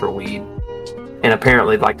weed. And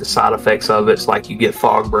apparently, like, the side effects of it's like you get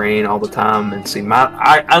fog brain all the time. And see,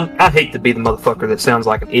 I hate to be the motherfucker that sounds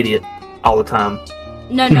like an idiot all the time.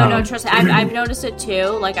 No, trust me. I've noticed it too.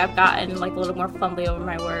 Like, I've gotten like a little more fumbly over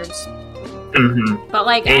my words. Mm-hmm. But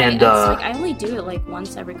like, I only do it like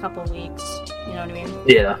once every couple weeks. You know what I mean?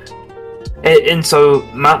 Yeah. And so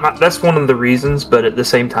that's one of the reasons. But at the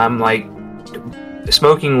same time, like,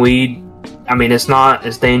 smoking weed, I mean, it's not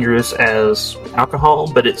as dangerous as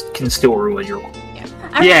alcohol, but it can still ruin your life.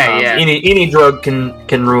 Yeah. Any drug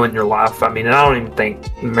can ruin your life. I mean, and I don't even think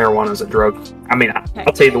marijuana is a drug. I mean,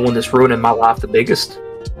 I'll tell you the one that's ruining my life the biggest.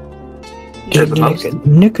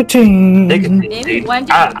 Nicotine. Maybe one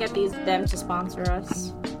day we'll get them to sponsor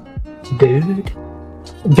us. Dude,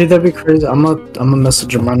 that'd be crazy. I'm gonna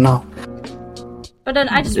message him right now. But then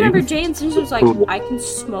I just remember James was like, I can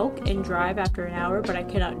smoke and drive after an hour, but I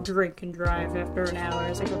cannot drink and drive after an hour. I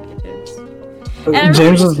was like, okay, James.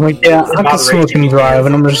 James was like, yeah, I can smoke and drive,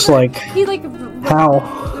 and I'm just like,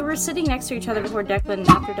 how? We were sitting next to each other before Declan,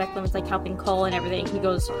 after Declan was like helping Cole and everything. He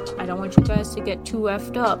goes, I don't want you guys to get too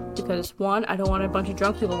effed up, because one, I don't want a bunch of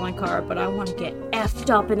drunk people in my car, but I want to get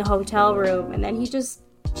effed up in the hotel room. And then he just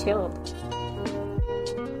chilled.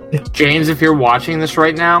 James, if you're watching this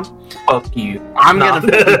right now, fuck you. I'm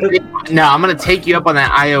gonna take you up on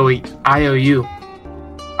that IOU.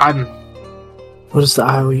 What is the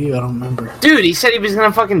IOU? I don't remember. Dude, he said he was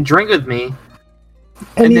gonna fucking drink with me,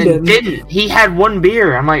 and then didn't. He had one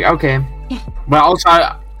beer. I'm like, okay, but also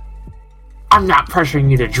I'm not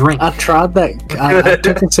pressuring you to drink. I tried that. I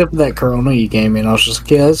took a sip of that Corona you gave me, and I was just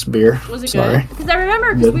like, yeah, that's beer. Was it good? Because I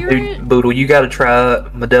remember, because we were. Dude, Boodle, you gotta try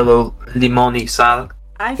Modelo Limoni Salad.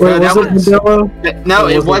 Was it Modelo? No,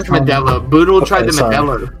 it was Modelo. Boodle tried the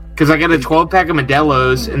Modelo. Because I got a 12-pack of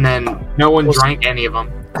Modelos, and then no one drank any of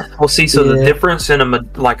them. Well, see, so the difference in a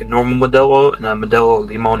normal Modelo and a Modelo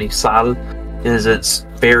Limoni Salad is it's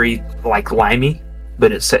very, like, limey,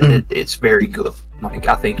 but it's very good. Like,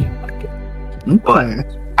 I think you like it. But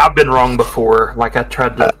I've been wrong before. Like, I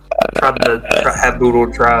tried to have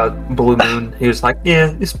Boodle try Blue Moon. He was like,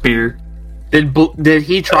 yeah, it's beer. Did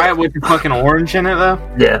he try it with the fucking orange in it, though?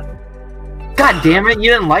 Yeah. God damn it,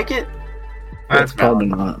 you didn't like it? That's probably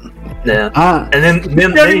not. Yeah. And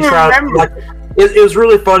then he tried, like, it was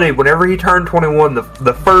really funny. Whenever he turned 21,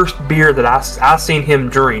 the first beer that I seen him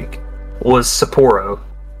drink was Sapporo.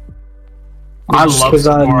 I love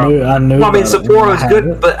Sapporo. I knew. Well, I mean, Sapporo is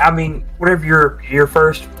good, but I mean, whenever you're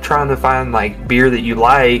first trying to find like beer that you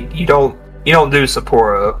like, you don't do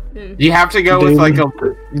Sapporo. You have to go with like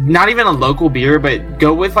not even a local beer, but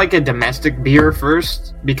go with like a domestic beer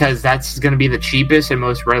first, because that's going to be the cheapest and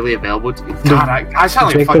most readily available to you. God, I sound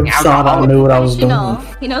like a fucking alcoholic. I knew what I was doing.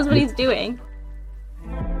 He knows what he's doing.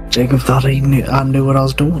 Jacob thought I knew what I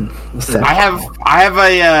was doing. I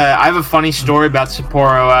have a funny story about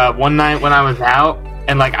Sapporo. One night when I was out,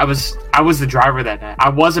 and like I was the driver that night. I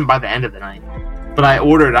wasn't by the end of the night, but I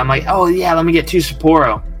ordered. I'm like, oh yeah, let me get 2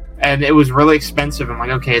 Sapporo. And it was really expensive. I'm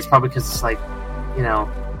like, okay, it's probably because it's like,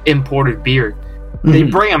 imported beer. They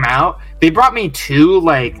bring them out. They brought me 2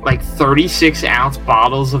 like 36-ounce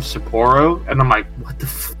bottles of Sapporo, and I'm like, what the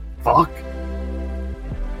fuck?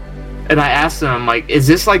 And I asked them, I'm like, is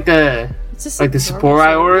this like the Sapporo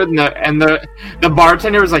I ordered? And the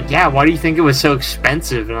bartender was like, yeah. Why do you think it was so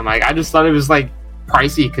expensive? And I'm like, I just thought it was like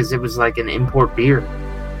pricey because it was like an import beer.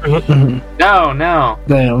 Mm-hmm. No.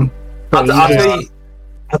 Damn.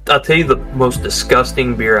 I'll tell you the most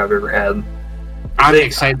disgusting beer I've ever had. I'm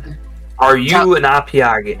excited. Are you an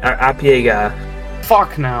IPA guy?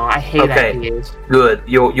 Fuck no, I hate IPAs. Good.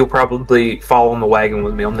 You'll probably fall on the wagon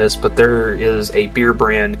with me on this, but there is a beer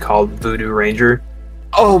brand called Voodoo Ranger.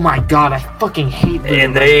 Oh my god, I fucking hate them.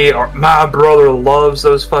 And they are. My brother loves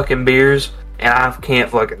those fucking beers, and I can't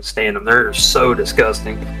fucking stand them. They're so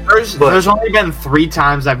disgusting. There's only been 3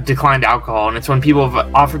 times I've declined alcohol, and it's when people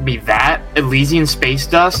have offered me that, Elysian Space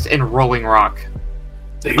Dust, and Rolling Rock.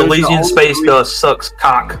 Elysian Space Dust sucks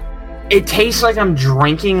cock. It tastes like I'm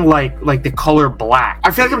drinking like the color black.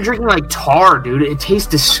 I feel like I'm drinking like tar, dude. It tastes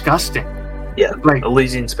disgusting. Yeah, like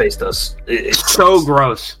Elysian Space Dust. It's so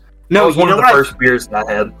gross. No, that was one of the first beers that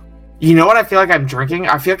I had. You know what I feel like I'm drinking?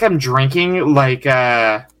 I feel like I'm drinking like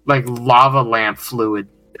lava lamp fluid.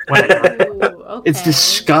 When I drink. Ooh, okay. It's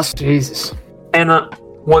disgusting. Jesus. Anna,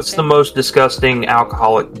 what's the most disgusting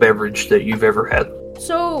alcoholic beverage that you've ever had?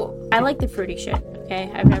 So, I like the fruity shit, okay?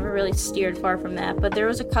 I've never really steered far from that. But there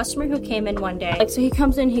was a customer who came in one day. So he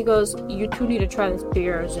comes in, he goes, "You two need to try this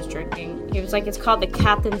beer I was just drinking." He was like, "It's called the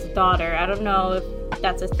Captain's Daughter." I don't know if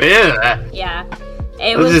that's a thing. Yeah.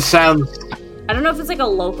 It just sounds... I don't know if it's like a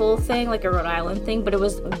local thing, like a Rhode Island thing, but it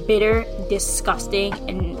was bitter, disgusting,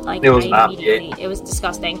 and like it was it was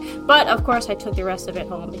disgusting. But of course, I took the rest of it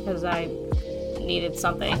home because I needed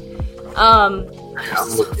something.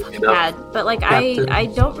 So bad. But like I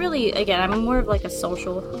don't really. Again, I'm more of like a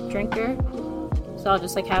social drinker, so I'll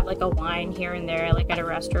just like have like a wine here and there, like at a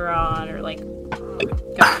restaurant or like.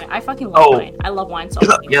 I fucking love wine. I love wine so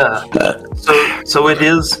much. Yeah. So it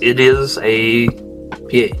is a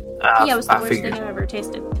PA. Yeah, it was the worst thing I've ever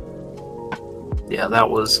tasted. Yeah, that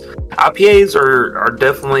was... IPAs are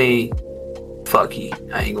definitely fucky.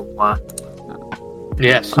 I ain't gonna lie.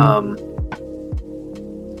 Yes.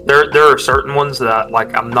 There are certain ones that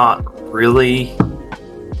like I'm not really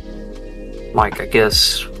like. I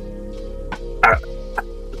guess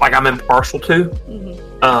I'm impartial to.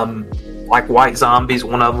 Mm-hmm. Like White Zombie's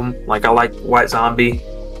one of them. Like I like White Zombie.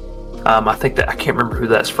 I think that I can't remember who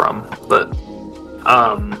that's from, but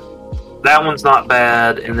that one's not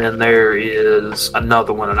bad, and then there is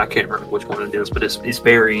another one, and I can't remember which one it is, but it's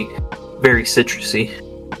very, very citrusy.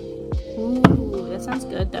 Ooh, that sounds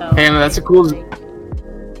good though. Hey, that's a cool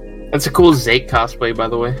Zake cosplay, by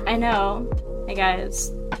the way. I know. Hey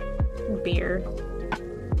guys, beer.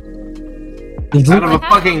 Out of a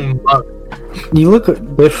fucking mug. You look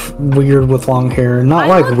weird with long hair.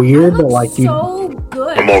 Not weird, but like you. So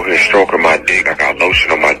good. I'm over here stroking my dick. I got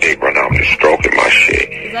lotion on my dick right now. I'm just stroking my shit.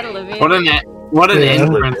 Is that Olivia? What an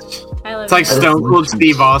entrance. It's like Stone Cold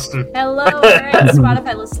Steve Austin. Hello, alright,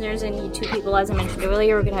 Spotify listeners and YouTube people. As I mentioned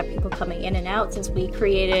earlier, we're gonna have people coming in and out since we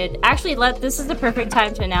created. Actually, this is the perfect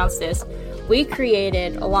time to announce this. We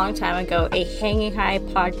created a long time ago a Hangin High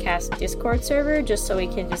Podcast Discord server just so we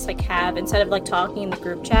can just like have, instead of like talking in the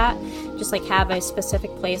group chat, just like have a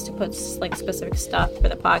specific place to put like specific stuff for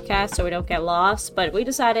the podcast so we don't get lost. But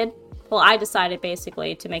I decided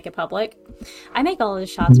basically to make it public. I make all of the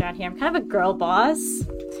shots around here. I'm kind of a girl boss.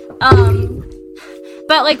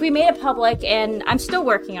 But like we made it public and I'm still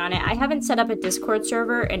working on it. I haven't set up a Discord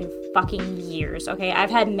server in fucking years, okay? I've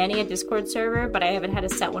had many a Discord server, but I haven't had to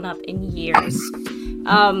set one up in years.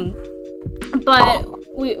 But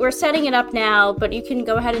we're setting it up now, but you can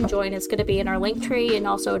go ahead and join. It's going to be in our link tree and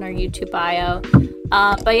also in our YouTube bio.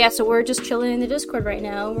 But yeah, so we're just chilling in the Discord right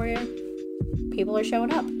now where people are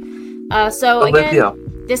showing up. So again,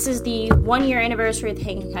 this is the 1-year anniversary of the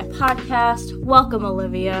Hangin High Podcast. Welcome,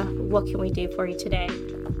 Olivia. What can we do for you today?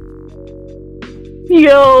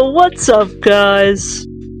 Yo, what's up, guys?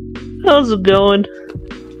 How's it going?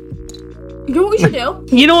 You know what we should do?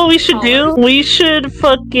 You know what we should do? We should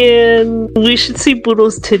see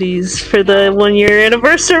Boodle's titties for the 1-year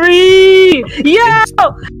anniversary! Yeah!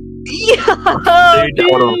 Yeah,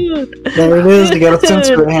 dude. There it is. You gotta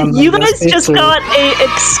censor him. You guys just got a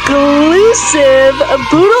exclusive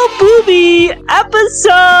Boodle Booby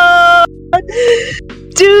episode.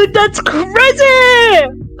 Dude, that's crazy.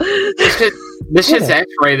 This shit's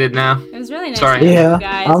X-rated now. It was really nice. Sorry. Yeah,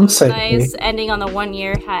 guys. I'm it was saying. Nice ending on the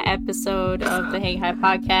 1-year episode of the Hangin High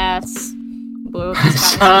Podcast.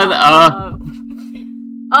 Shut up.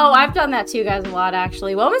 Oh, I've done that too, guys, a lot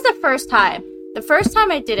actually. When was the first time? The first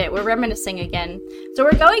time I did it, we're reminiscing again. So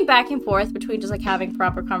we're going back and forth between just like having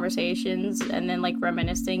proper conversations and then like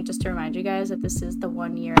reminiscing, just to remind you guys that this is the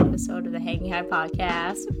 1-year episode of the Hangin High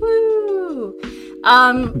Podcast. Woo!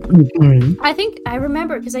 I think I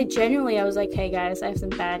remember because I was like, hey guys, I have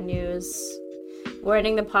some bad news. We're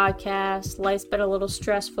ending the podcast. Life's been a little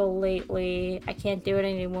stressful lately. I can't do it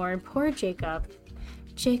anymore. And poor Jacob.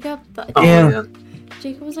 Jacob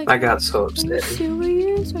was like, I got so upset. Are you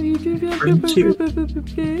serious? Are you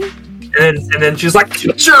And then she's like,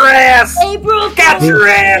 "Get your ass! April Got your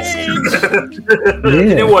ass!"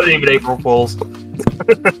 It wasn't even April Fool's.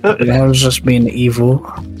 I was just being evil.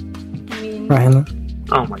 I mean, Right.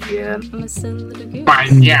 Oh my god. I'm a silly little goose. My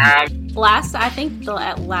God. I think the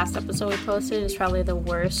last episode we posted is probably the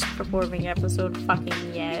worst performing episode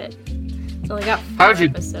fucking yet. It's only got 4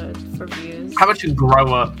 episodes for views. How about you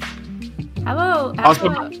grow up?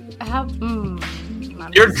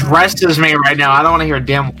 You're dressed as me right now. I don't want to hear a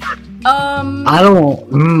damn word.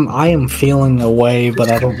 I am feeling away,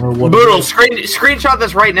 but I don't know what. Boodle, screenshot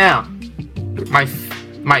this right now.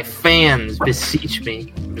 My fans beseech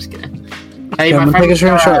me. I'm just kidding. Hey, I'm gonna take a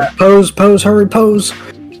screenshot. Pose, hurry, pose,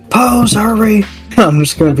 hurry. I'm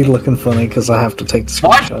just gonna be looking funny because I have to take the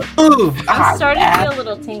screenshot. Move! I'm starting to feel a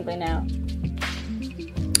little tingly now.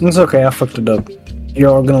 It's okay, I fucked it up. You're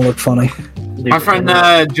all gonna look funny. My friend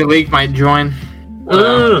Jalik might join.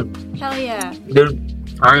 Hell yeah. Dude,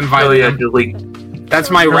 I invite him. Jalik. That's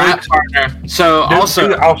my rap partner. So Dude,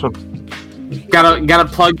 also awesome. gotta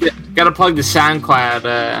plug the SoundCloud.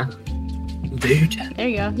 Dude. There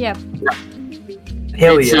you go. Yeah.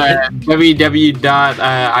 Hell It's yeah. www.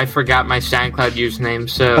 I forgot my SoundCloud username,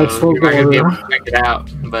 so you're not gonna be able to check it out.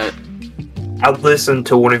 But I listened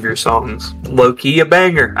to one of your songs. Low key a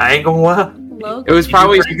banger. I ain't gonna lie. it was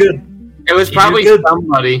probably pretty good. It was You probably did good.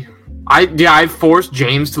 somebody. I forced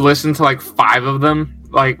James to listen to like 5 of them,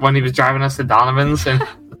 like when he was driving us to Donovan's, and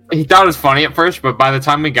he thought it was funny at first, but by the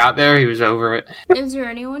time we got there, he was over it. Is there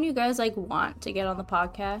anyone you guys like want to get on the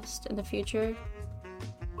podcast in the future?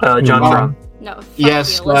 John Tron. No. Fuck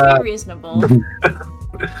Yes, you. Let's be reasonable.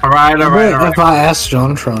 All right. If I asked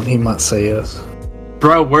Jontron, he might say yes.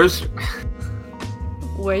 Bro, where's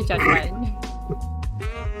John Tron?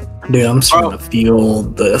 Dude, I'm starting to feel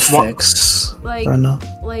the effects Like, right now.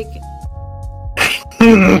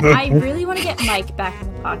 I really want to get Mike back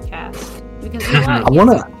on the podcast because he has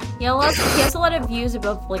a lot of views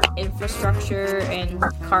about like infrastructure and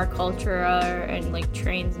car culture and like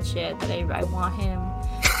trains and shit that I want him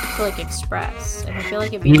to like express, and I feel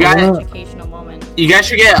like it'd be an educational moment. You guys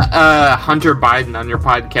should get Hunter Biden on your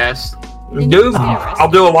podcast. Dude, I'll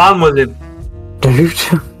do a line with him. Dude,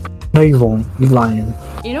 no you won't. You lying.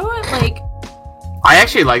 You know what? Like, I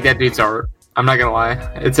actually like that dude's art. I'm not gonna lie,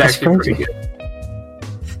 it's actually pretty good.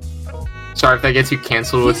 Sorry if that gets you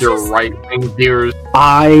canceled with your right-wing viewers.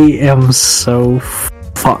 I am so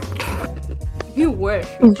fucked. you wish.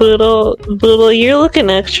 Boodle, you're looking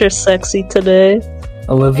extra sexy today.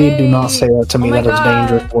 Olivia, do not say that to me. Oh my That is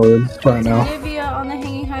dangerous words right now. Olivia on the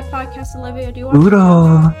Hanging High Podcast. Olivia, do you want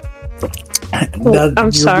Buddha.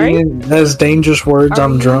 I'm sorry? That's dangerous words.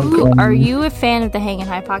 I'm drunk. Are you a fan of the Hangin'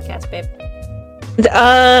 High Podcast, babe?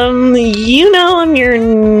 You know I'm your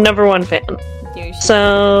number 1 fan. Dude,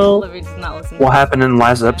 So Olivia does not listen. What happened in the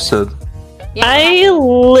last episode? Yeah, I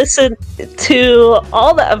listened to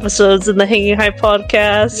all the episodes in the Hanging High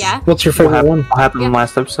Podcast. Yeah. What's your favorite one? What happened in the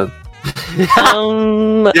last episode?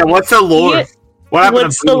 Yeah, what's the lore? Yeah, What happened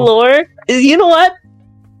what's to the Boodle? lore? You know what?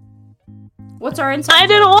 What's our insight? I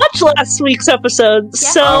didn't watch last week's episode, Yeah.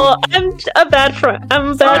 so I'm a bad friend.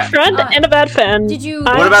 I'm a bad friend and a bad fan. Did you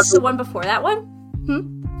What watch about the one before that one?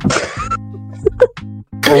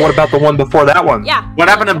 Well, what about the one before that one? Yeah. What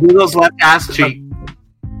happened to Boodle's left ass cheek?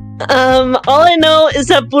 All I know is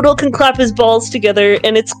that Boodle can clap his balls together,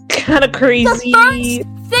 and it's kind of crazy. The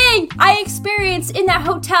first thing I experienced in that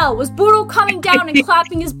hotel was Boodle coming down and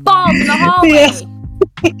clapping his balls in the hallway. Yes.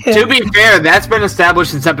 To be fair, that's been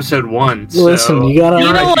established since episode 1. So Listen, you gotta.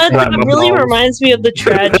 You know what? That really balls. reminds me of the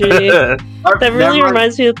tragedy. That really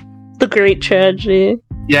reminds me of the great tragedy.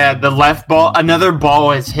 Yeah, the left ball. Another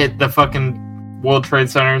ball has hit the fucking World Trade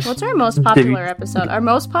Centers. What's our most popular episode? Our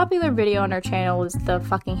most popular video on our channel is the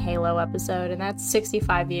fucking Halo episode, and that's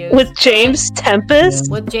 65 views. With James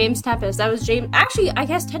Tempest? With James Tempest. That was James. Actually, I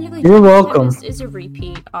guess technically You're James welcome. Tempest is a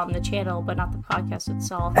repeat on the channel, but not the podcast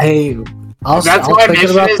itself. Hey, I'll That's I'll why I think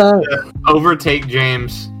mentioned about it that. to overtake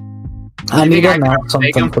James. I You need think to I can announce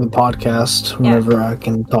overtake something him? for the podcast whenever I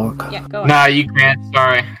can talk. Yeah, go on. Nah, you can't.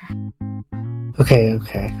 Sorry. Okay,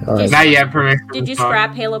 all right. Now you have permission. Did you to talk.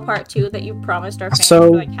 scrap Halo Part 2 that you promised our fans So-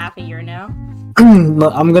 for like half a year now?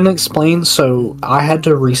 Look, I'm gonna explain. So I had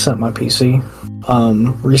to reset my PC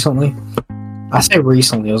recently. I say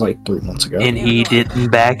recently, it was like 3 months ago. And he didn't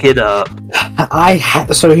back it up.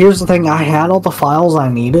 So here's the thing, I had all the files I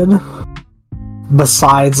needed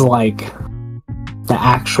besides like the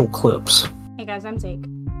actual clips. Hey guys, I'm Zeke.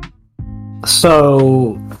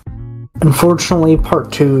 So, unfortunately,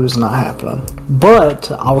 part 2 is not happening.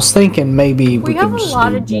 But I was thinking maybe We could have a just lot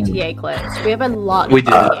do of GTA clips. We have a lot We of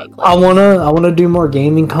do. GTA clips. I wanna do more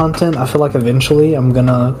gaming content. I feel like eventually I'm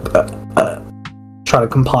gonna try to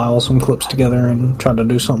compile some clips together and try to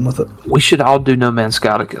do something with it. We should all do No Man's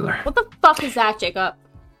Sky together. What the fuck is that, Jacob?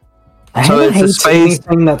 So I it's a hate space-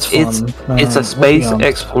 anything that's fun. It's a space Let's be honest.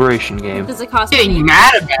 exploration game. Does it cost Getting money?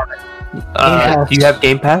 mad about it. Pass. Do you have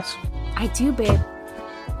Game Pass? I do, babe.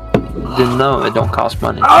 Then no, it don't cost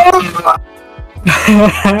money. I'm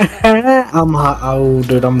hot. Oh,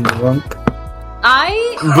 dude, I'm drunk.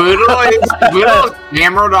 Boodle is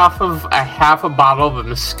hammered off of a half a bottle of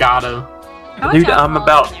Moscato. How much Dude,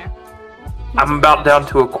 alcohol is in there? I'm about down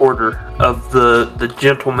to a quarter of the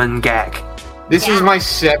gentleman gack. This is my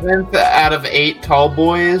 7th out of 8 tall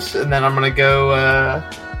boys, and then I'm gonna go,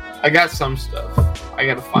 I got some stuff. I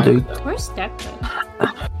gotta find Dude. it. Where's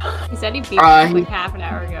Declan? He said he'd be he- like half an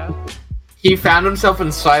hour ago. He found himself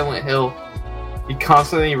in Silent Hill. He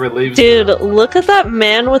constantly relieves Dude, look at that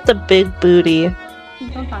man with the big booty.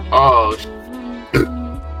 Don't talk about Oh,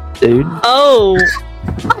 Dude. Oh.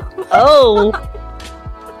 Oh.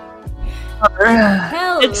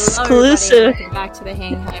 Hello, Exclusive. everybody. Welcome back to the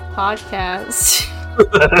Hangin High Podcast.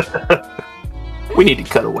 We need to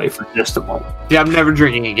cut away for just a moment. yeah, I'm never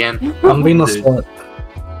drinking again. I'm being a Dude. slut.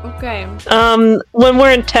 Okay. When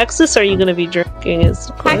we're in Texas, are you gonna be drinking? Is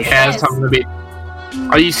the question. Yeah, that's how I'm gonna be.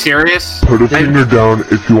 Are you serious? Put a finger down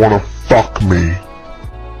if you wanna fuck me.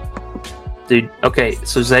 Dude, okay,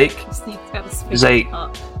 so Zake, Sneak's got a speak Zake.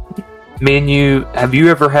 up. me and you, have you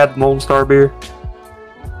ever had Lone Star beer?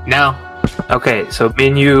 No. Okay, so me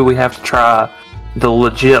and you, we have to try the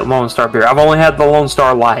legit Lone Star beer. I've only had the Lone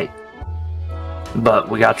Star Light, but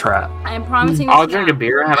we gotta try it. I am promising I'll this drink now. a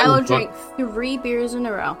beer. I will drink 3 beers in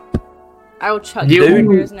a row. I will chug You- 3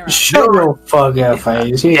 beers in a row. Shut your fucking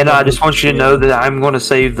face. You And I ain't just want you to know that I'm going to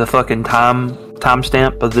save the fucking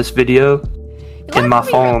timestamp of this video in my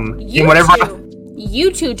phone. You And whenever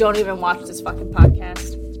you two don't even watch this fucking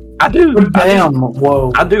podcast. I do. Damn,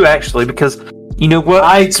 whoa. I do actually, because you know what?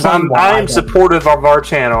 I 'Cause explain why I I'm don't. supportive of our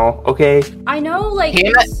channel, okay? I know, like,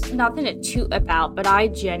 Hannah- it's nothing to toot about, but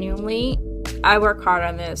I work hard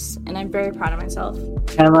on this, and I'm very proud of myself.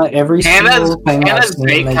 Hannah, every Hannah's- single thing I've Hannah's seen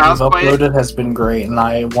fake that you've cosplay- uploaded has been great, and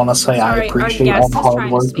I want to say I Sorry, our appreciate all guest the is hard trying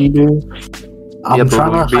to work you speak. do. I'm Yeah, but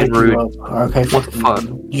trying we're to being hype rude. you up. Okay, What the fuck?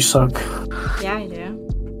 You suck. Yeah, I do.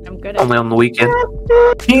 I'm good at Only on the weekend.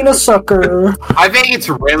 Penis sucker. I think it's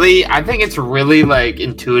really like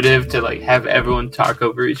intuitive to like have everyone talk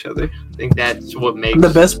over each other. I think that's what makes The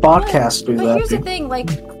best podcasts do But that. here's the thing, like,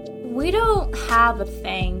 we don't have a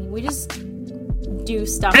thing. We just do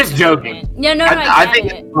stuff. I'm just in the joking. moment. No, I get think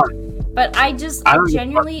it. it's fun. But I just I don't-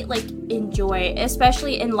 genuinely like enjoy,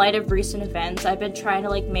 especially in light of recent events. I've been trying to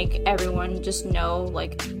like make everyone just know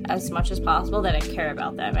like as much as possible that I care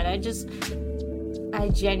about them, and I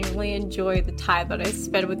genuinely enjoy the time that I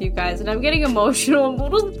spend with you guys, and I'm getting emotional. And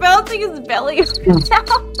Boodle's bouncing his belly up and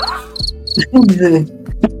down.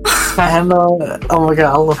 Hannah, oh my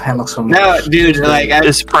god, I love Hannah so much. No, dude, like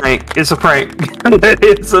It's a prank. It's a prank.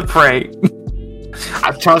 It's a prank.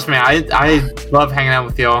 trust me, I love hanging out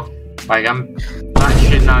with y'all. Like I'm not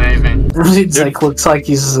shitting on anything. It's like looks like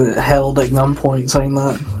he's held at gunpoint saying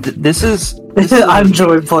that. This is I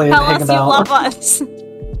enjoy playing Tell us hanging you out. love us.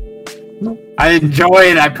 I enjoy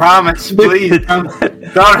it. I promise. Please don't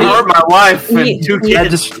hurt my wife and 2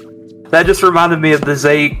 kids. that just reminded me of the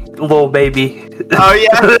Zake little baby. Oh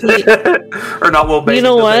yeah. Or not little baby. You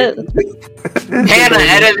know what?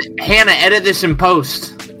 Hannah, edit this in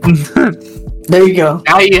post. There you go.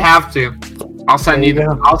 Now you have to. I'll send There you. you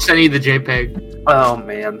go. I'll send you the JPEG. Oh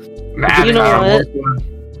man. You know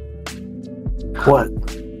What?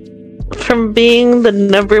 From being the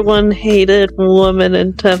 #1 hated woman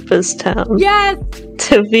in Tempest Town Yes.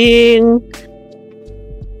 to being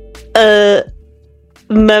a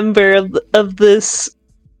member of this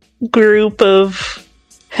group of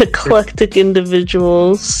eclectic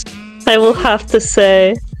individuals, I will have to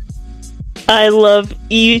say I love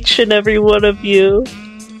each and every one of you,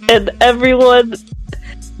 and everyone,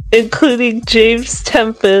 including James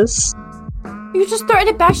Tempest. You just threatened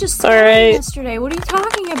to bash his skull Alright. yesterday. What are you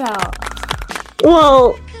talking about?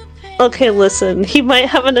 Well, okay, listen, he might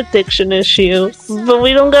have an addiction issue, but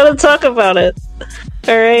we don't gotta talk about it.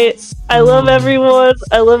 Alright? I love everyone.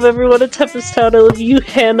 I love everyone at Tempest Town. I love you,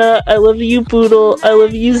 Hannah. I love you, Boodle. I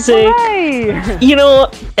love you, Zake. You know,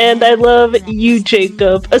 and I love you,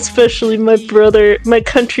 Jacob. Especially my brother, my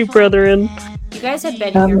country brethren. You guys have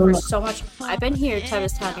been here for so much. I've been here at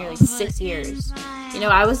Tempest Town nearly 6 years. You know,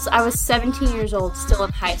 I was 17 years old, still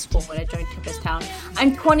in high school when I joined Tempest Town.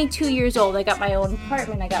 I'm 22 years old. I got my own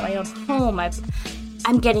apartment. I got my own home.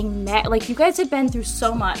 I'm getting mad. Like, you guys have been through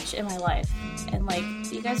so much in my life, and like,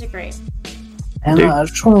 you guys are great. And I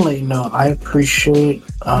just want to let you know, I appreciate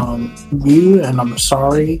you, and I'm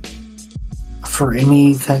sorry for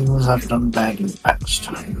any things I've done bad in the past.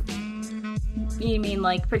 You mean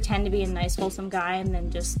like pretend to be a nice, wholesome guy and then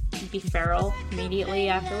just be feral immediately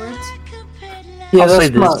afterwards? Yeah,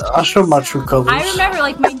 I showed my true colors. I remember,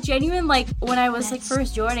 like, my genuine, like, when I was, like,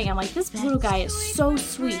 first joining, I'm like, this Voodoo guy is so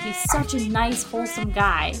sweet. He's such a nice, wholesome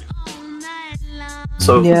guy.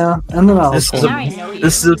 So yeah, and then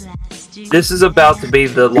this is about to be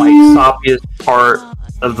the like soppiest part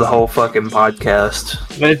of the whole fucking podcast.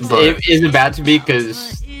 But it is about to be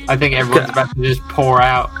because I think everyone's about to just pour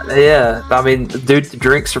out. Yeah, I mean, dude, the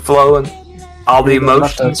drinks are flowing. All the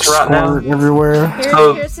emotions right now everywhere.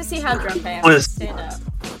 Here's to see how drunk I am. Stand up.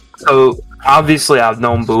 So obviously, I've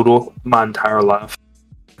known Boodle my entire life.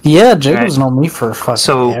 Yeah, Jacob's known me for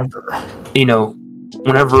fucking ever. You know,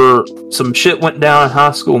 whenever some shit went down in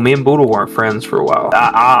high school, me and Boodle weren't friends for a while.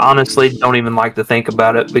 I honestly don't even like to think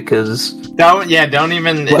about it because don't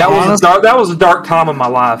even. That was a dark time in my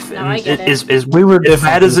life. No, and I get it. As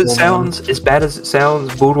bad as it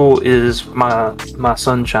sounds, Boodle is my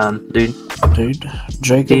sunshine, dude. Dude,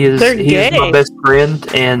 Jacob. He is my best friend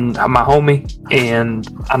and my homie, and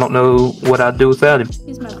I don't know what I'd do without him.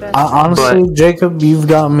 He's my best. Honestly, Jacob, you've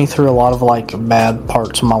gotten me through a lot of like bad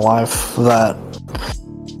parts of my life that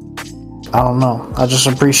I don't know. I just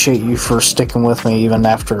appreciate you for sticking with me even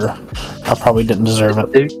after I probably didn't deserve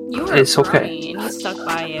it. Dude, you were it's okay. And he stuck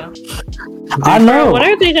by you. I know. When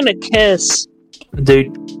are they gonna kiss?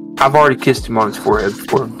 Dude, I've already kissed him on his forehead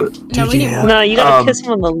before, but No, you gotta kiss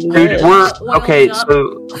him on the lips.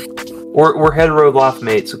 Dude, we're hetero life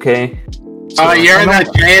mates, okay? So, you're in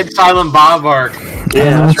that giant Silent Bob arc.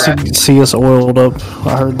 Yeah, that's right. See us oiled up.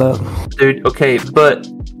 I heard that. Dude, okay, but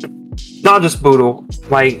not just Boodle.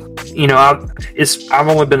 Like, you know, I've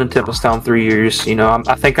only been in Templestown 3 years. You know,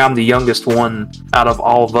 I think I'm the youngest one out of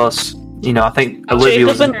all of us. You know, I think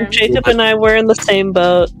Olivia Jacob and I were in the same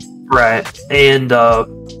boat. Right, and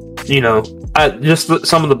you know, just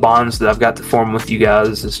some of the bonds that I've got to form with you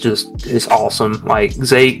guys is awesome. Like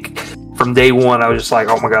Zake, from day one, I was just like,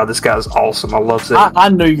 oh my god, this guy's awesome. I love Zake. I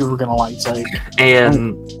knew you were gonna like Zake.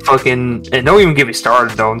 And and don't even get me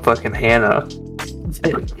started on fucking Hannah.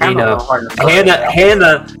 You know,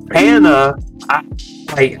 Hannah.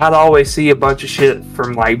 I'd always see a bunch of shit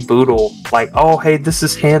from like Boodle, like, oh hey, this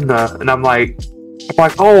is Hannah, and I'm like,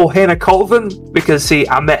 oh, Hannah Colvin, because see,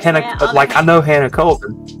 I met Hannah, I know Hannah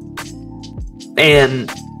Colvin,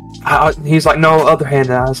 and he's like, no, other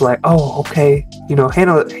Hannah. I was like, oh, okay, you know,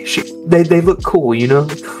 Hannah, they look cool, you know.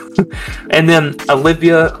 And then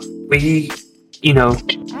Olivia, we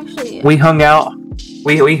hung out,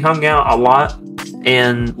 we hung out a lot,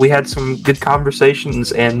 and we had some good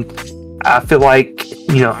conversations, and I feel like,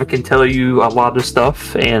 you know, I can tell you a lot of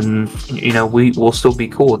stuff, and, you know, we will still be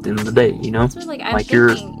cool at the end of the day, you know? So, like, I'm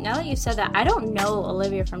thinking, now that you said that, I don't know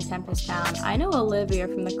Olivia from Tempest Town. I know Olivia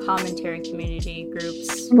from the commentary community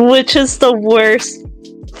groups. Which is the worst.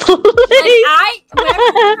 I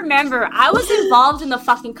remember, I was involved in the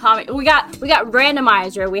fucking comment. We got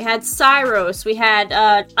Randomizer, we had Cyros, we had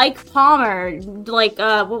Ike Palmer, like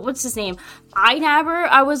what's his name, Inabber.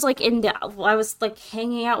 I was like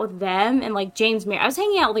hanging out with them, and like James Mir. I was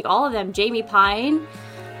hanging out with like all of them. Jamie Pine,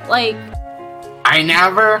 like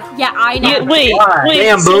Inabber. Yeah, Inabber. Wait,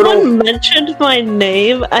 damn, someone mentioned my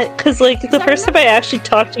name because like the first time I actually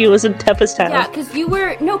talked to you was in Tempest Town. Yeah, because we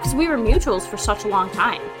were mutuals for such a long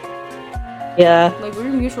time. Yeah. Like, we were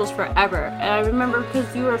mutuals forever. And I remember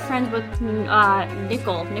because you were friends with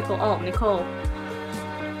Nicole.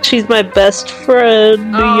 She's my best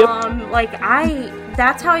friend.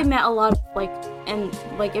 That's how I met a lot of, like, and,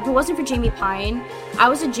 like, if it wasn't for Jamie Pine, I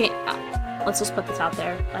was let's just put this out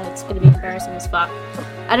there. It's gonna be embarrassing as fuck.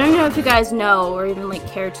 I don't know if you guys know or even, like,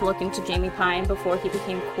 care to look into Jamie Pine before he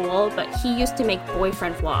became cool, but he used to make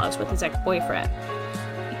boyfriend vlogs with his ex-boyfriend.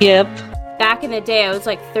 Yep. Back in the day, I was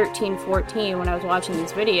like 13, 14 when I was watching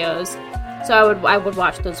these videos. So I would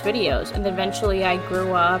watch those videos, and then eventually I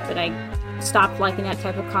grew up and I stopped liking that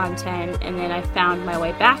type of content, and then I found my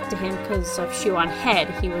way back to him because of Shoe on Head.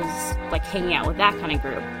 He was like hanging out with that kind of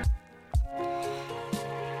group.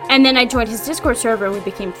 And then I joined his Discord server and we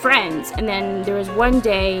became friends. And then there was one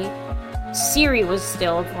day, Siri was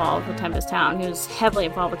still involved with Tempest Town. He was heavily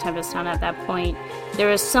involved with Tempest Town at that point. There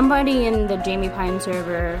was somebody in the Jamie Pine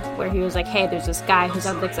server where he was like, hey, there's this guy who's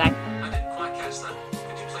on the exact...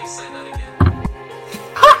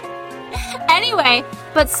 Okay,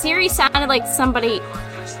 but Siri sounded like somebody.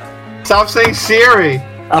 Stop saying Siri.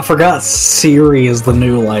 I forgot Siri is the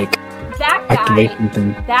new That activation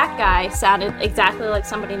thing. That guy sounded exactly like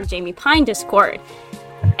somebody in the Jamie Pine Discord.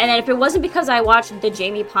 And then if it wasn't because I watched the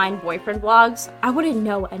Jamie Pine boyfriend vlogs, I wouldn't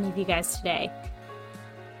know any of you guys today.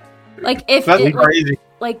 Like, if That's it, crazy.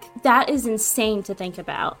 like, that is insane to think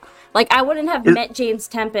about. Like, I wouldn't have met James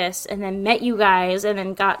Tempest and then met you guys and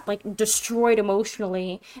then got, like, destroyed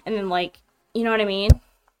emotionally and then, like, you know what I mean?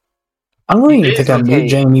 I don't even think I knew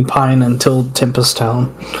Jamie Pine until Tempest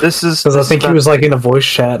Town. Because I think he was, like, in a voice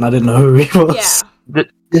chat and I didn't know who he was. Yeah.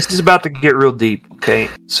 This is about to get real deep, okay?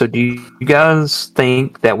 So do you guys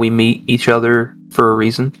think that we meet each other for a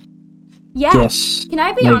reason? Yeah. Yes. Can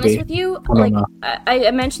I be maybe. honest with you? I don't know. I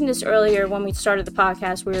mentioned this earlier when we started the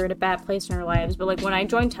podcast. We were at a bad place in our lives, but like when I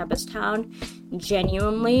joined Tempest Town,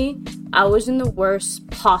 genuinely, I was in the worst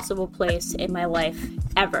possible place in my life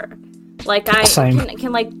ever. Like I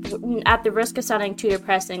can like, at the risk of sounding too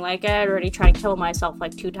depressing, like I had already tried to kill myself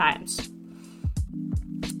like 2 times.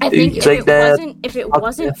 I think if it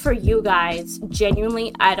wasn't for you guys,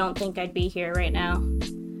 genuinely, I don't think I'd be here right now.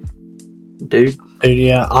 Dude,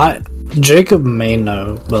 yeah, Jacob may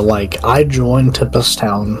know, but like I joined Tempest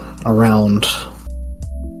Town around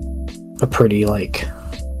a pretty like.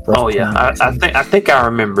 Oh yeah, I think I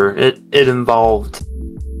remember it. It involved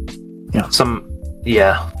some.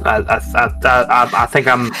 Yeah, I think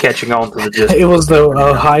I'm catching on to the gist. It was the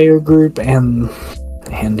Ohio group and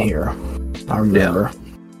here. I remember. Yeah.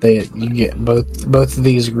 You get both of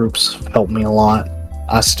these groups helped me a lot.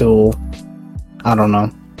 I don't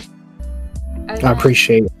know. I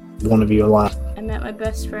appreciate one of you a lot. I met my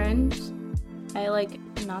best friends. I like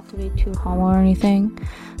not to be too homo or anything,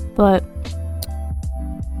 but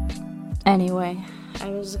anyway, I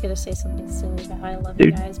was gonna say something silly about how I love you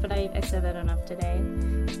guys, but I said that enough today.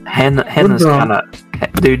 Hannah's kind of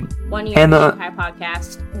dude. 1 year Hannah High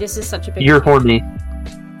Podcast. This is such a big. You're horny.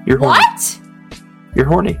 You're horny. What? You're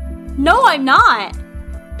horny. No, I'm not.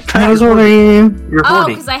 I was horny. You're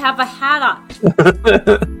horny. because I have a hat on.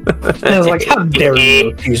 I was like, how dare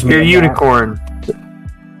you accuse me? You're a unicorn.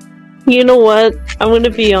 You know what? I'm gonna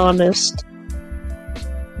be honest.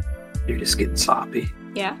 You're just getting sloppy.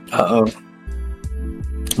 Yeah. Uh-oh.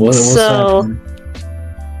 What's happening?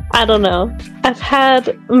 I don't know. I've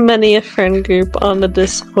had many a friend group on the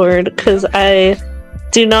Discord because I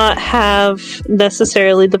do not have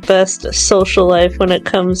necessarily the best social life when it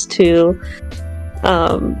comes to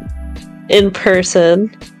in person,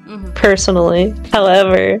 personally.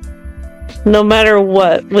 However, no matter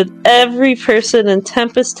what, with every person in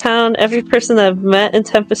Tempest Town, every person that I've met in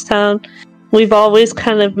Tempest Town, we've always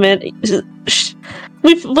kind of met.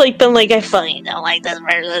 We've like been like, I fucking don't like this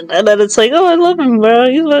person, and then it's like, oh, I love him, bro.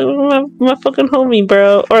 He's like my fucking homie,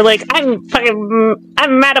 bro. Or like, I'm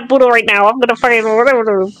mad at Budo right now. I'm gonna fucking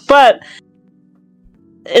whatever. But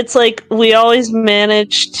it's like we always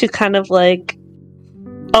manage to kind of like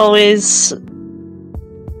always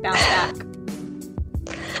bounce back.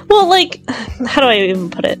 Well, like, how do I even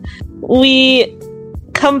put it? We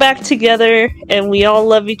come back together and we all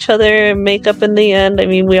love each other and make up in the end. I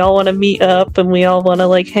mean, we all want to meet up and we all want to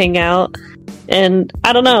like hang out. And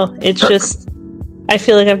I don't know, it's just, I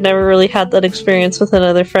feel like I've never really had that experience with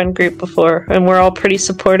another friend group before. And we're all pretty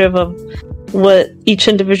supportive of what each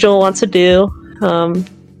individual wants to do,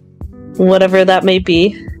 whatever that may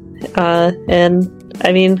be. And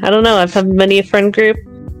I mean, I don't know, I've had many a friend group.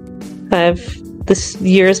 This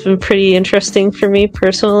year has been pretty interesting for me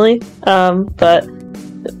personally. But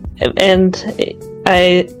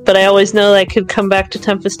I always know that I could come back to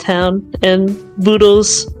Tempest Town and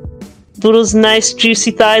Boodle's nice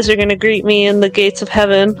juicy thighs are gonna greet me in the gates of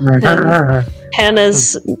heaven.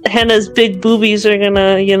 Hannah's big boobies are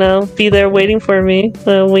gonna, be there waiting for me.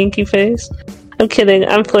 A winky face. I'm kidding.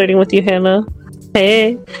 I'm flirting with you, Hannah.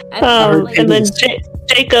 Hey. And then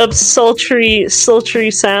Jacob's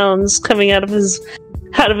sultry sounds coming out of his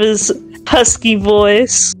husky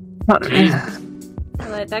voice.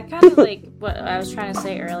 That kind of like what I was trying to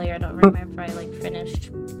say earlier. I don't remember if I like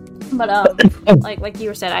finished, but like you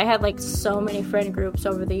were said, I had like so many friend groups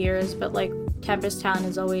over the years, but like Tempest Town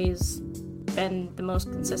has always been the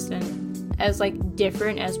most consistent, as like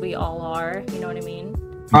different as we all are. You know what I mean?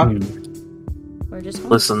 We're just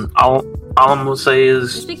listen. All I'm gonna say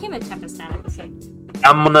is this became a Tempest Town episode.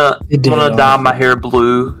 I'm gonna dye my hair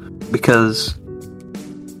blue because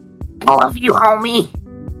I love you, homie.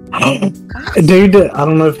 Dude, I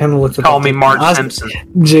don't know if Hannah looked at Call me Mark Simpson.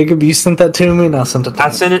 Jacob, you sent that to me and I sent it to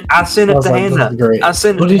Hannah. I sent it to Hannah. I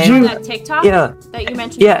sent it to Hannah. That TikTok? Yeah. That you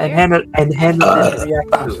mentioned earlier? and Hannah didn't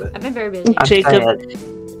react to it. I've been very busy.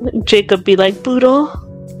 Jacob be like, Boodle?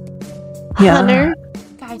 Yeah. Hunter?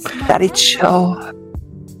 Guys, Daddy, chill.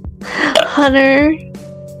 Hunter?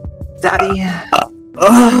 Daddy.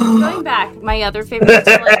 Going back, my other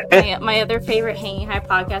favorite, my other favorite Hanging High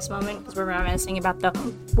podcast moment, because we're reminiscing about the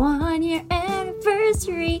 1 year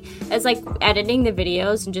anniversary. It's like editing the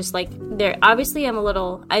videos and just like there. Obviously,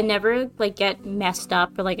 I never like get messed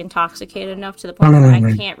up or like intoxicated enough to the point where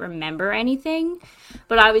I can't remember anything.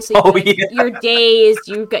 But obviously, you're dazed,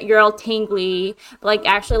 you're all tingly. But like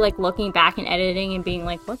actually, like looking back and editing and being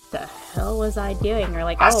like, what the hell was I doing? Or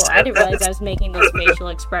like, oh, I didn't realize I was making those facial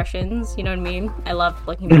expressions. You know what I mean? I love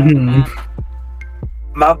looking back at that.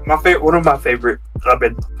 My favorite, one of my favorite. I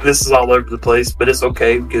mean, this is all over the place, but it's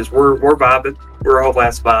okay because we're vibing. We're a whole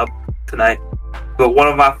ass vibe tonight. But one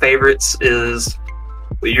of my favorites is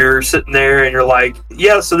you're sitting there and you're like,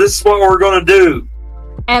 yeah, so this is what we're gonna do.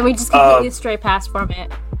 And we just completely stray past from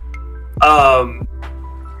it. I'm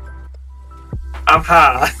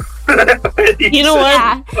high. You know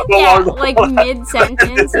what? Yeah, like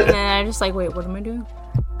mid-sentence, and then I'm just like, wait, what am I doing?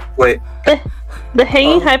 Wait. The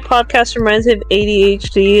Hanging High podcast reminds me of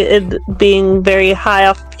ADHD and being very high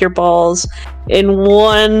off your balls in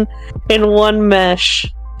one mesh,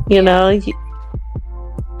 you know?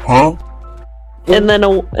 Huh? And then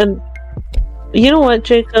you know what,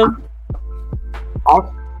 Jacob?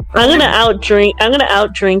 I'm gonna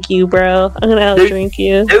outdrink you, bro. I'm gonna outdrink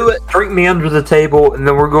you. Do it. Drink me under the table, and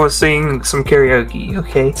then we're going to sing some karaoke,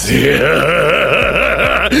 okay?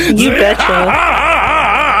 You betcha.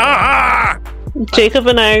 Jacob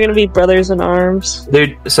and I are gonna be brothers in arms.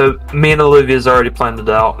 Dude, so me and Olivia's already planned it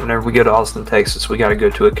out. Whenever we go to Austin, Texas, we gotta go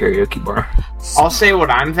to a karaoke bar. I'll say what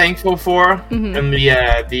I'm thankful for in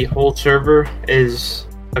the whole server is,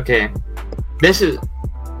 okay, this is,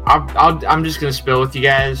 I'm just gonna spill with you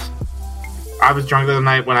guys. I was drunk the other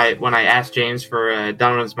night when I asked James for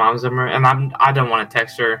Donovan's mom's number, and I don't want to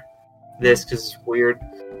text her this because it's weird,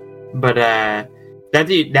 but that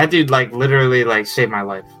dude like literally like saved my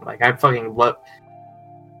life. Like I fucking love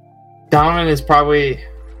Donovan is probably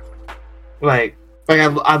like I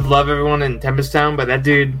love everyone in Tempest Town, but that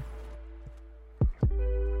dude,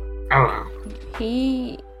 I don't know.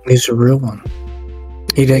 He's a real one.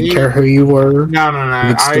 He didn't care who you were. No.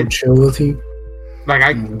 He'd still chill with you. Like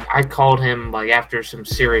I called him like after some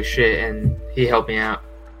serious shit, and he helped me out.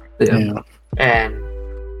 Yeah. And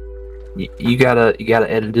you gotta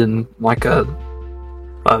edit in like a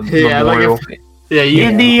memorial.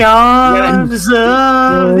 In the arms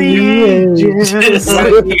of the angels. You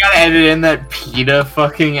gotta edit in that PETA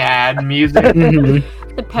fucking ad music. The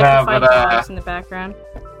petrified dogs in the background.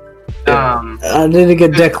 I need to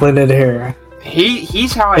get Declan in here.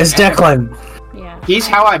 He's how I It's Declan. Yeah. He's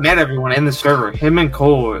how I met everyone in the server. Him and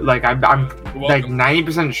Cole. Like I'm like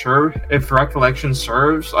 90% sure, if recollection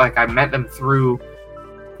serves, like I met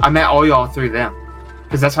all y'all through them,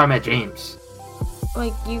 because that's how I met James.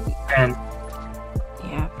 Like you. And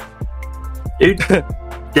yeah. Dude,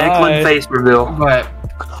 Declan face reveal. But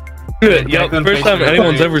yep, first time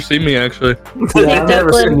anyone's ever seen me actually. Yeah, I've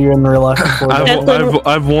never seen you in real life before.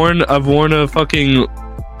 I've worn a fucking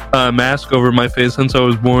mask over my face since I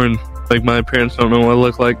was born. Like my parents don't know what I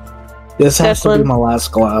look like. This has to be my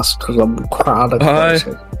last glass because I'm chronic.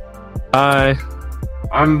 Hi.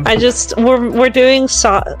 We're doing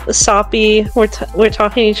soppy. We're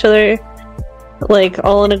talking to each other, like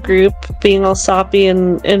all in a group, being all soppy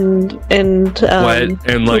and wet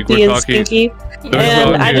and like we're talking. Stinky.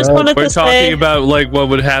 And I just wanted to say, we're talking about like what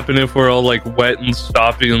would happen if we're all like wet and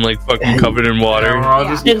soppy and like fucking covered in water.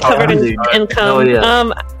 And covered in cum.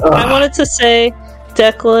 Yeah. I wanted to say,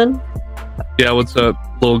 Declan. Yeah, what's up,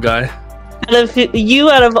 little guy?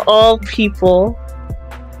 Out of all people,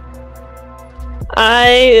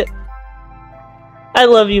 I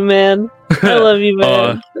love you, man. I love you,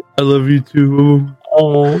 man. I love you too.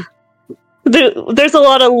 Oh, there's a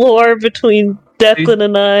lot of lore between Declan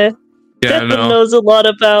and I. Yeah, Declan knows a lot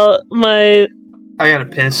about my. I gotta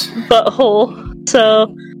piss. Butthole.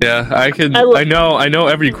 So. Yeah, I know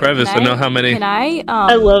every crevice. I know how many. Can I?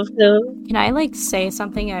 I love him. Can I like say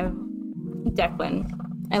something? Declan,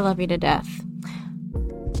 I love you to death.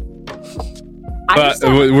 But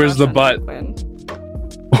where's the butt?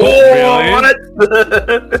 Oh, really?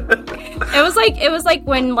 It was like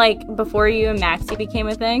when like before you and Maxie became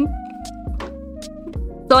a thing.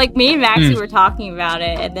 So like me and Maxie were talking about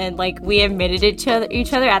it, and then like we admitted it to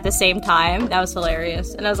each other at the same time. That was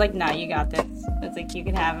hilarious, and I was like, "Nah, you got this." It's like you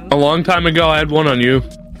can have him. A long time ago, I had one on you.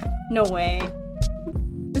 No way.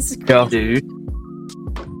 This is crazy. Yeah, dude.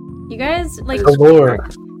 You guys like. The lore.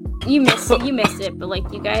 You missed it, but like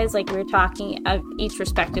you guys, like we were talking each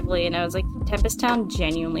respectively, and I was like, Tempest Town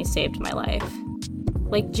genuinely saved my life.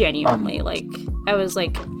 Like genuinely, like I was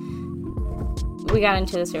like, we got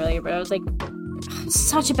into this earlier, but I was like,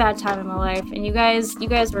 such a bad time in my life, and you guys were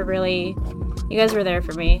there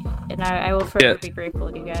for me, and I will forever be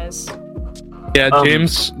grateful to you guys. Yeah,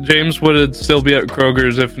 James would still be at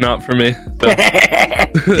Kroger's if not for me. So.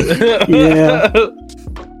 Yeah.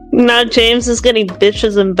 Now James is getting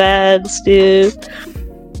bitches and bags, dude.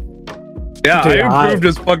 Yeah, Dude, I improved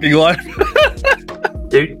his fucking life.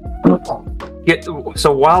 Dude.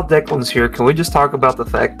 So while Declan's here, can we just talk about the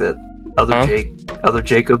fact that other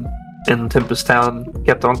Jacob in Tempest Town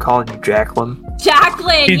kept on calling you Jacqueline?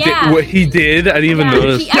 Jacqueline, He did? I didn't even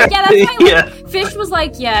notice. That's why Fish was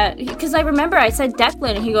like, because I remember I said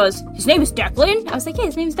Declan, and he goes, his name is Declan? I was like, yeah,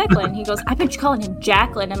 his name is Declan. And he goes, I've been calling him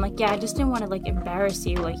Jacqueline. I'm like, yeah, I just didn't want to, like, embarrass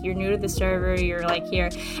you. Like, you're new to the server, you're, like, here.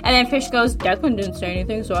 And then Fish goes, Declan didn't say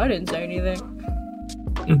anything, so I didn't say anything.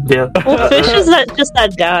 Yeah. Well, Fish is not just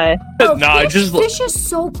that guy. Oh, Fish is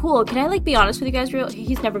so cool. Can I, like, be honest with you guys?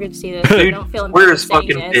 He's never going to see this. So I don't feel embarrassed. Where's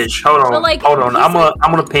fucking Fish? Hold on. I'm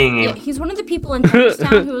gonna ping him. Yeah, he's one of the people in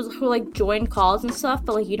Town who like join calls and stuff,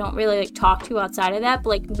 but like you don't really like talk to outside of that. But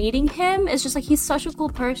like meeting him is just like he's such a cool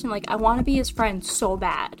person. Like I want to be his friend so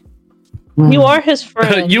bad. You are his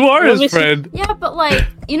friend. You are his friend. Yeah, but like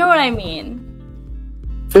you know what I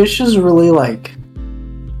mean. Fish is really like.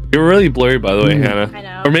 You're really blurry, by the way, Hannah. I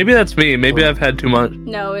know. Or maybe that's me. Maybe I've had too much.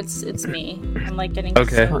 No, it's me. I'm like getting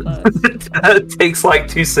okay. so close. It takes like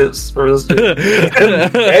 2 sips for this.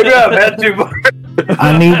 Maybe I've had too much.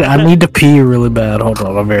 I need to pee really bad. Hold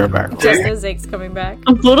on, I'll be right back. Just as Zake's coming back.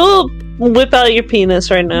 Little whip out your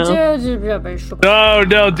penis right now. No,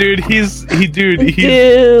 dude. He's Dude,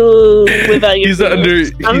 whip out your he's penis. under.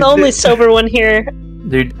 I'm the only sober one here.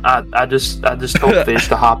 Dude, I just told Fish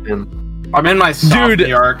to hop in. I'm in my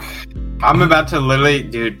sophomore arc. I'm about to literally,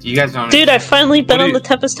 dude. You guys don't. Dude, I've finally been on the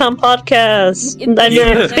Tempest Town podcast.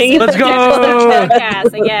 Let's go.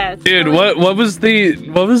 Podcast, I guess. Dude, what was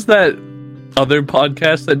that other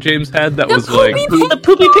podcast that James had that was like the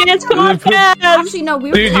Poopy Pants podcast? Actually, no, we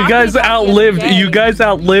were. Dude, you guys outlived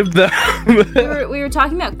them. we were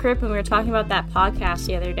talking about Crip, and we were talking about that podcast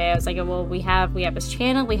the other day. I was like, well, we have his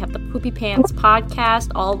channel, we have the Poopy Pants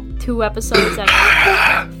podcast, all 2 episodes.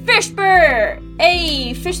 Fishburr,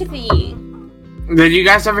 hey, Fishy. Did you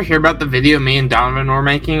guys ever hear about the video me and Donovan were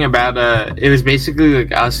making about it was basically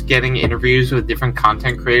like us getting interviews with different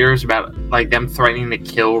content creators about like them threatening to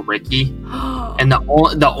kill Ricky, and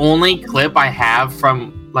the only clip I have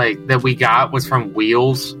from like that we got was from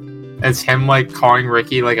Wheels. It's him like calling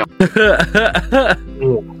Ricky like a.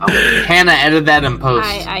 Hannah edited that in post.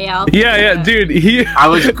 Yeah, dude. I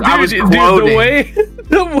was quoting.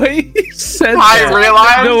 The way he said I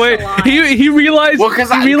realized the way he realized. Well,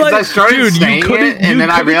 because I started saying it, and then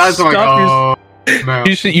I realized I'm like, oh. No.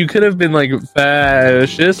 You could have been like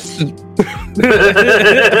fascist.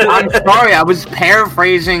 I'm sorry, I was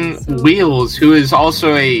paraphrasing Wheels, who is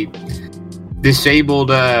also a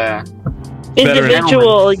disabled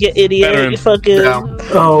individual, you idiot. Veteran. You fucking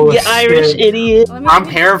you Irish idiot. I'm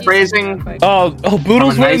paraphrasing. Oh,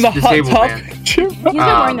 Boodle's wearing the hot top picture. He's been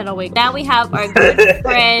wearing that all week. Now we have our good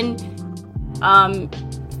friend,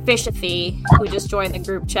 Fishathy, who just joined the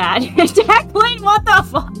group chat. Declan, what the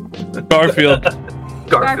fuck?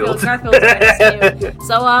 Garfield's too.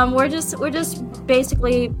 So we're just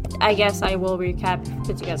basically, I guess I will recap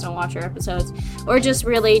because you guys don't watch our episodes. We're just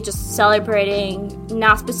really just celebrating,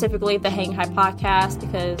 not specifically the Hangin High Podcast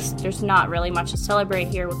because there's not really much to celebrate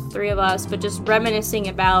here with the 3 of us, but just reminiscing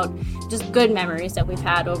about just good memories that we've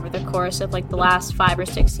had over the course of like the last 5 or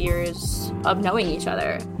 6 years of knowing each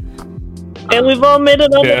other. And we've all made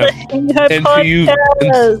it over the Hangin High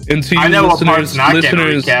Podcast. And to you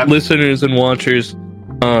listeners and watchers,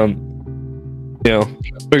 we're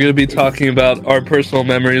going to be talking about our personal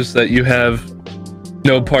memories that you have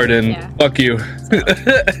no part in. Yeah. Fuck you.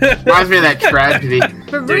 Reminds me of that tragedy.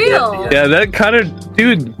 For real. Yeah, that kind of,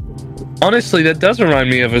 dude. Honestly, that does remind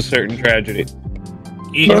me of a certain tragedy.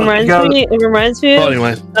 It reminds me. Well,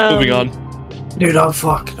 anyway, moving on. Dude, I'm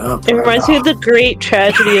fucking up. It reminds me of the great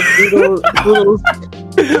tragedy of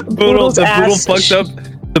Boodle's ass.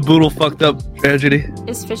 The Boodle fucked up tragedy.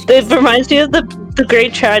 It reminds me of the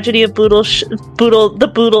great tragedy of the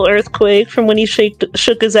Boodle earthquake from when he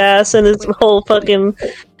shook his ass and his whole fucking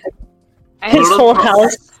whole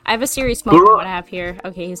house. I have a serious moment I want to have here.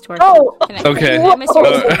 Okay, he's twerking. Oh, okay.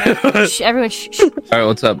 Shh, everyone, shh. All right,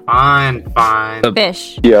 what's up? Fine.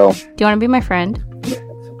 Fish. Yo. Do you want to be my friend?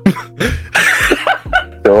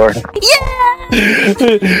 Sure.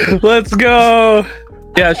 Yeah. Let's go.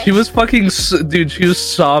 Yeah, she was fucking... Dude, she was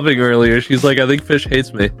sobbing earlier. She's like, I think Fish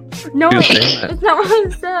hates me. No, She was saying that. that's not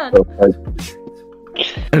what I said.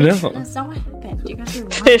 I know. That's not what happened. You guys are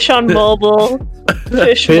lying. Fish on mobile.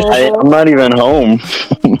 Fish mobile. I'm not even home.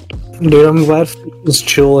 Dude, I'm glad he's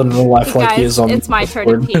chill in real life like he Guys, is on it's my turn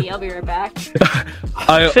to pee. I'll be right back.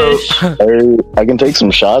 Fish. Hey, I can take some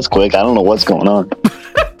shots quick. I don't know what's going on.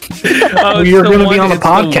 You're going to be on a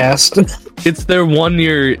podcast. It's their 1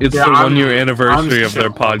 year. It's Yeah, their I'm- 1 year anniversary I'm of their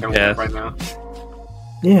so fucking podcast. right now.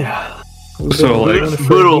 Yeah. So, like,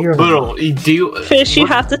 Boodle, do you... Fish, you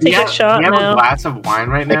have to take a shot Do you have now. a glass of wine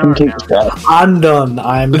right I now? can Or take no? a shot. I'm done.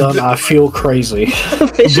 I feel crazy.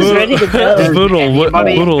 Fish is ready to go. Boodle, what,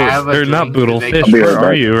 Anybody Boodle, have a or not drink Boodle, that they Fish, can- I'll be where right are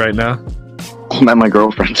back. you right now? I'm at my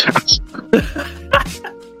girlfriend's house.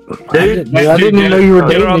 Dude, I didn't even know you were Get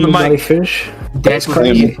dating her on the anybody, mic. Fish. That's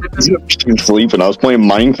crazy. I'm sleeping. I was playing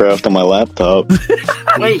Minecraft on my laptop.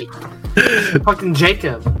 Wait, fucking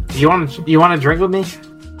Jacob, you want to drink with me?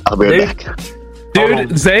 I'll be right Dude. back. Hold on.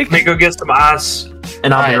 Dude, Zake? Let me go get some ice,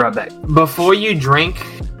 and I'll be right back. Before you drink,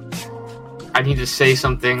 I need to say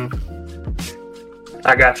something.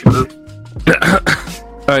 I got you, boo.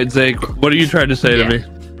 Alright, Zake, what are you trying to say to me?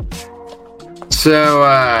 So,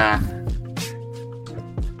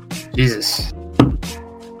 Jesus.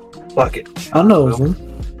 Fuck it. I know of him.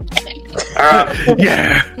 Alright.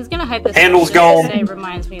 Yeah! He's gonna hype this Handle's up. gone. Say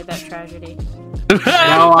reminds me of that tragedy.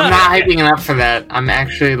 No, I'm not hyping it up for that. I'm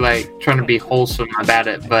actually, like, trying to be wholesome about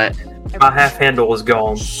it, but... My half handle is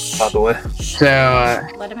gone, by the way. So,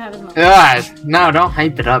 Let him have his moment. no, don't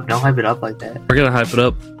hype it up. Don't hype it up like that. We're gonna hype it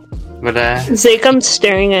up. But, Zake, I'm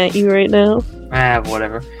staring at you right now.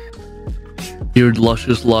 whatever. Your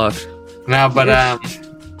luscious locks. No, but,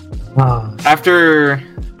 Ah. after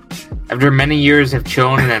many years of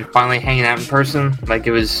chilling and then finally hanging out in person, like,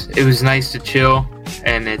 it was nice to chill,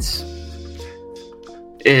 and it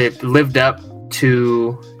lived up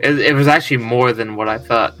to... It was actually more than what I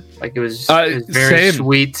thought. Like, it was very same.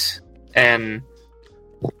 sweet, and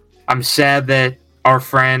I'm sad that our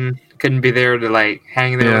friend couldn't be there to, like,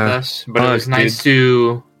 hang there Yeah. with us, but it was Fuck, nice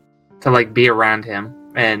to like, be around him,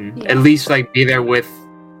 and Yeah. at least, like, be there with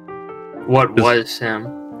what was him,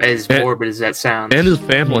 as And- morbid as that sounds. And his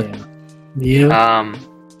family. Yeah.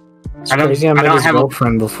 It's I don't- crazy I I met don't his have a-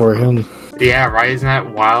 girlfriend before him. Yeah, right? Isn't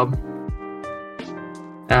that wild?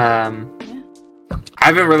 I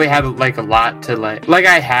haven't really had, like, a lot to, like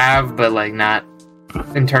I have, but, like, not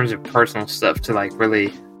in terms of personal stuff to, like,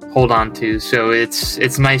 really hold on to. So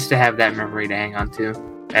it's nice to have that memory to hang on to,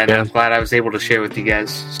 and Yeah. I'm glad I was able to share with you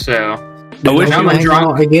guys. So I wish now he I'm would hang drunk.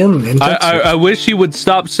 out again. In Texas. I wish he would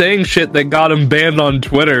stop saying shit that got him banned on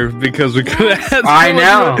Twitter because we could have. I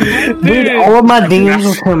know. Dude, all of my DMs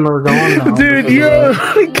with him are gone now. Dude,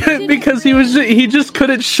 yeah, because he just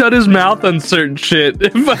couldn't shut his mouth on certain shit.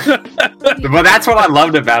 But that's what I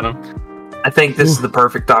loved about him. I think this is the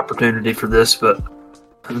perfect opportunity for this, but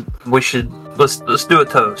we should let's do a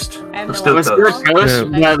toast. I have Let's no do a Let's do a toast. toast.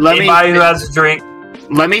 Yeah. Let me Anybody who has a drink,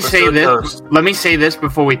 let me let's say do a this. toast. Let me say this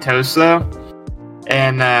before we toast, though.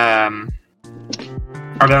 And I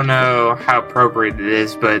don't know how appropriate it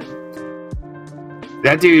is, but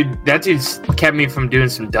that dude's kept me from doing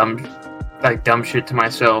some dumb shit to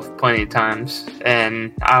myself plenty of times,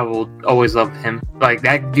 and I will always love him. Like,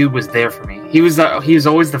 that dude was there for me. He was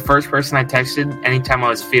always the first person I texted anytime I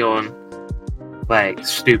was feeling, like,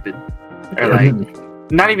 stupid or like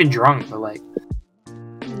not even drunk, but like,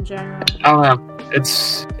 In general. I don't know.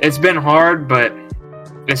 It's been hard, but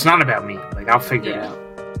it's not about me. Like, I'll figure it Yeah. out.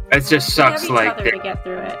 It just We sucks. have each Like, other to get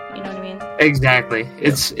through it. You know what I mean? exactly.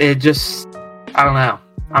 It just, I don't know.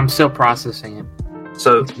 I'm still processing it.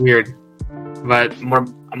 so It's weird, but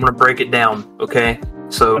I'm gonna break it down. Okay,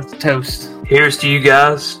 so let's toast. here's to you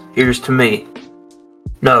guys. Here's to me.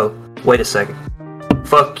 No, wait a second.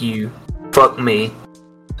 Fuck you. Fuck me.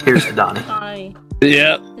 Here's to Donnie. Donnie.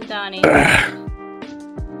 yeah. To Donnie.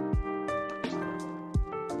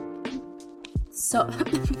 So,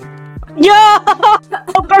 Yeah!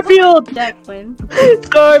 Garfield! Declan.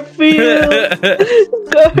 Garfield!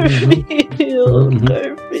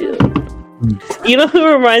 Garfield! You know who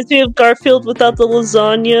reminds me of Garfield without the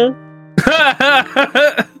lasagna?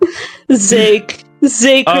 Zake.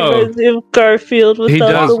 Zake Oh. reminds me of Garfield He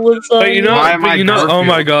without does. the lasagna. But you know, Why am I oh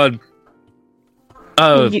my god.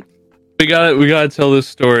 Oh, You- we gotta tell this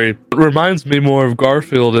story. It reminds me more of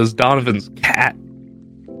Garfield as Donovan's cat.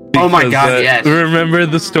 Oh my Because, God, yes. Remember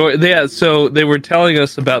the story? Yeah, so they were telling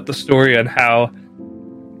us about the story on how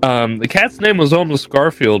the cat's name was almost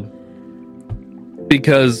Garfield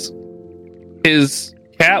because his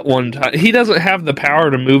cat one time, he doesn't have the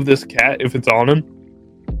power to move this cat if it's on him,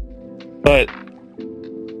 but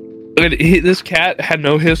this cat had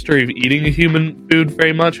no history of eating human food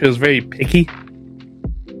very much. It was very picky.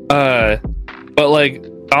 But like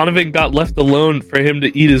Donovan got left alone for him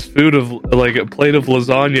to eat his food of like a plate of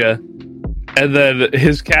lasagna, and then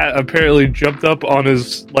his cat apparently jumped up on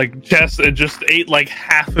his like chest and just ate like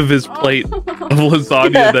half of his plate of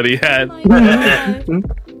lasagna that he had.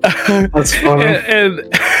 That's funny.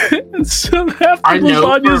 And so half the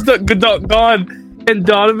lasagna's gone. And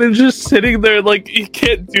Donovan's just sitting there like he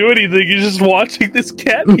can't do anything. He's just watching this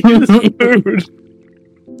cat eat his food.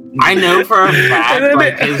 I know for a fact,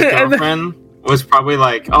 like his girlfriend was probably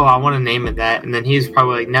like, "Oh, I want to name it that," and then he's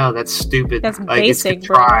probably like, "No, that's stupid. That's like basic, it's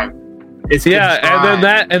contrived." It's contrived.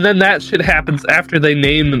 and then that shit happens after they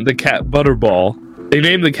name the cat Butterball. They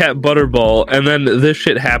name the cat Butterball, and then this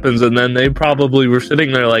shit happens, and then they probably were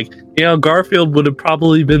sitting there like, Garfield would have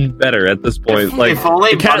probably been better at this point. Like, if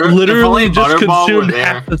only the cat literally just consumed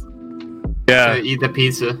half the... to eat the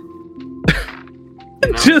pizza.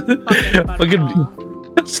 Just fucking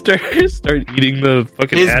start eating the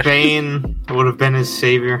fucking his ashes. Bane would have been his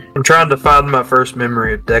savior. I'm trying to find my first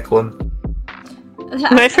memory of Declan.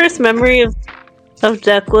 My first memory of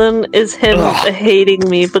Declan is him hating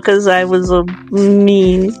me because I was a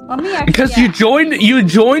mean. Because you joined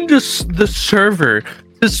the server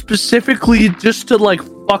to specifically just to like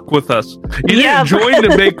fuck with us. You didn't join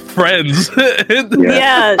to make friends. You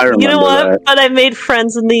know what? That. But I made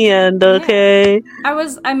friends in the end. Okay.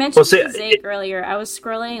 I mentioned to Zeke earlier. I was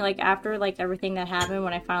scrolling like after like everything that happened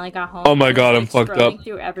when I finally got home. Oh my god, I'm fucked up.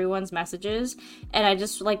 Through everyone's messages, and I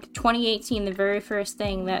just like 2018, the very first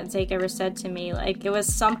thing that Zeke ever said to me, like it was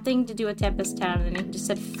something to do with Tempest Town, and then he just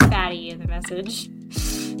said "fatty" in the message.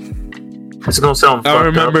 It's gonna sound. I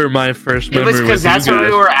remember my first memory. It was because that's when we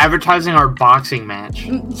were advertising our boxing match.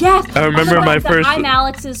 Yes, I remember my first. I'm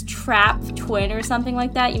Alex's trap twin or something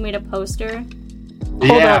like that. You made a poster.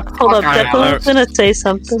 Hold up. Declan's gonna say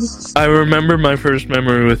something. I remember my first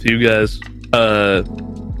memory with you guys.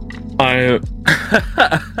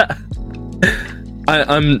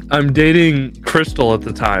 I'm dating Crystal at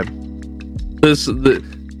the time. The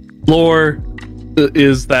lore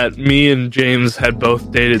is that me and James had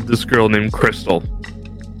both dated this girl named Crystal,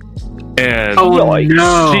 and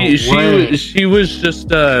she was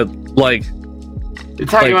just like. You're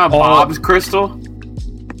talking about Bob's Crystal?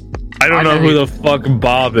 I don't know who the fuck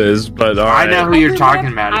Bob is, but alright. I know who you're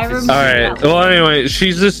talking about. Alright. Well, anyway,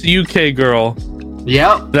 she's this UK girl.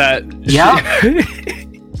 Yep.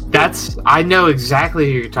 I know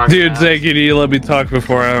exactly who you're talking about. Dude, can you let me talk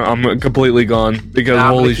before I'm completely gone? Because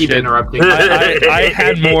holy shit, interrupting. I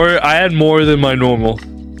had more than my normal.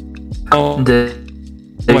 Oh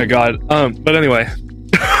my god. But anyway,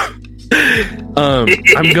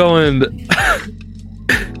 I'm going.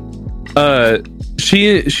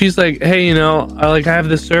 She's like, hey, I have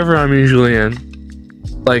this server I'm usually in.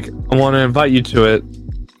 Like, I want to invite you to it.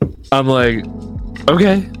 I'm like,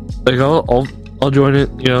 okay, like I'll join it,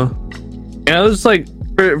 And it was like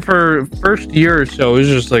for first year or so, it was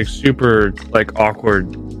just like super like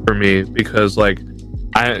awkward for me because like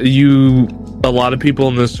a lot of people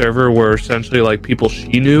in this server were essentially like people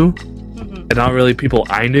she knew, and not really people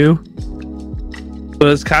I knew. But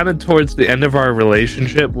it's kind of towards the end of our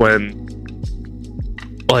relationship when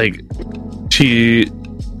like she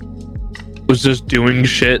was just doing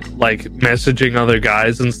shit like messaging other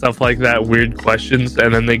guys and stuff like that, weird questions,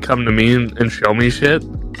 and then they come to me and show me shit,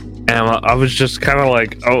 and I was just kind of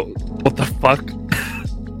like, oh, what the fuck?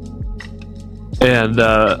 And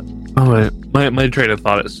my train of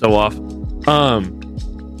thought is so off.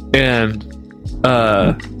 And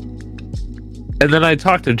then I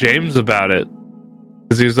talked to James about it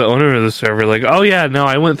because he's the owner of the server. Like, oh yeah, no,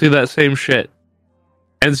 I went through that same shit.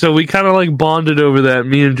 And so we kind of like bonded over that.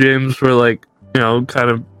 Me and James were like,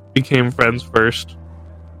 kind of became friends first.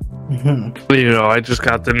 Mm-hmm. I just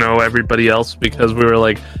got to know everybody else because we were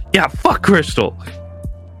like, yeah, fuck Crystal.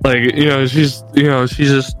 Like, she's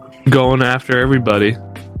just going after everybody.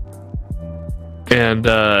 And,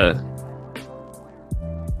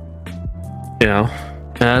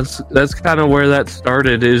 that's kind of where that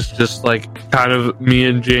started, is just like kind of me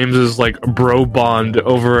and James's like bro bond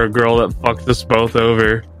over a girl that fucked us both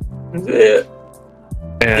over.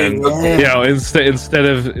 And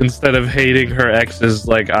instead of hating her exes,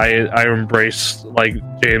 like I embraced like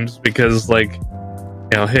James because like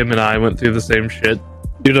him and I went through the same shit.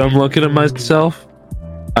 Dude, I'm looking at myself.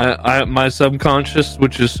 I my subconscious,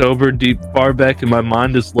 which is sober deep far back in my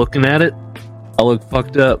mind, is looking at it. I look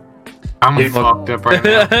fucked up. I'm fucked up right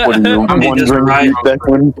now.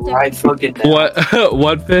 What?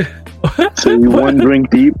 So you one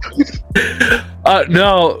drink deep?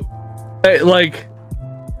 No. Like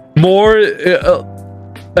more.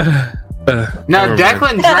 No,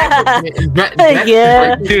 Declan drank.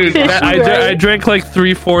 Yeah. Dude, I drank like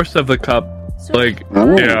 3/4 of the cup. So Like,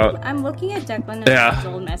 yeah. I'm looking at Declan and his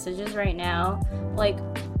old messages right now. Like,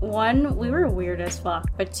 one, we were weird as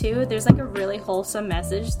fuck, but two, there's like a really wholesome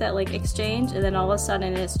message that like exchange, and then all of a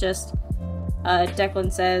sudden it's just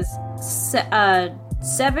Declan says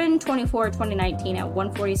 7/24/2019 at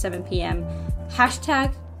 1:47 p.m.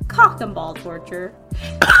 Hashtag cock and ball torture.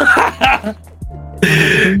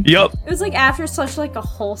 Yup. It was like after such like a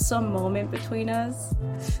wholesome moment between us.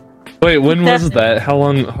 Wait, when was that?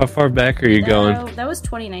 How far back are you going? That was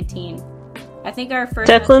 2019. I think our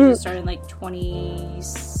first Declan message started in like 20.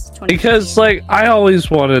 Because like I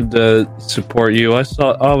always wanted to support you. I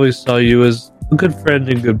always saw you as a good friend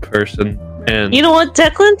and good person. And you know what,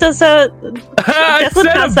 Declan does that.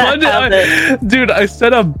 Dude, I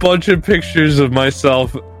sent a bunch of pictures of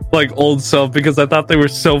myself, like old self, because I thought they were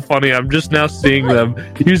so funny. I'm just now seeing them.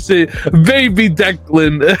 You say, "Baby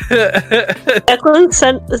Declan." Declan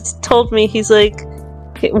told me, he's like,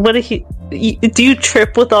 "What did he? Do you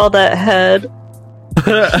trip with all that head?"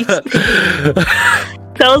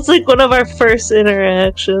 That was like one of our first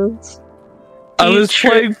interactions. I was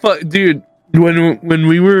playing, dude.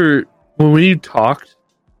 When we talked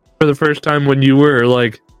for the first time, when you were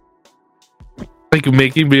like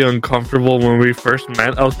making me uncomfortable when we first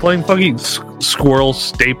met, I was playing fucking squirrel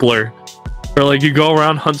stapler, where like you go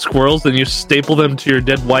around, hunt squirrels, and you staple them to your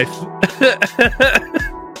dead wife.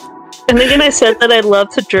 And then I said that I love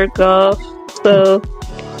to jerk off, so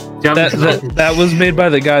that was made by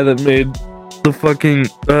the guy that made the fucking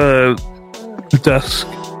Dusk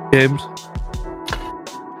games.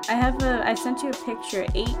 I sent you a picture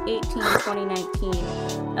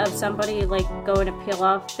 8/18/2019 of somebody like going to peel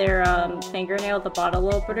off their fingernail with the bottle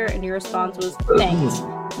opener, and your response was thanks.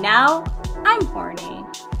 Now I'm horny.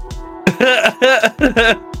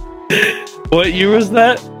 What year was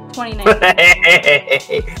that?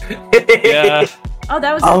 2019. Yeah. Oh,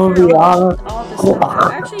 that was after all this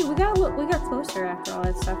stuff. Actually, we got closer after all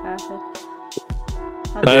that stuff happened.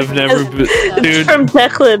 I've never been, dude. From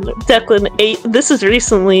Declan 8. This is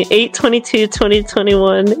recently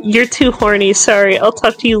 8/22/2021. You're too horny. Sorry, I'll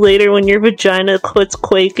talk to you later when your vagina quits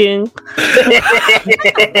quaking.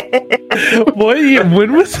 What?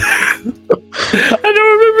 When was that? I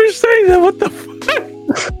don't remember saying that. What the fuck?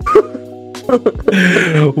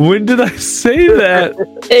 When did I say that?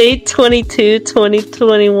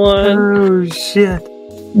 8/22/2021. Oh shit!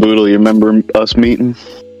 Boodle, you remember us meeting?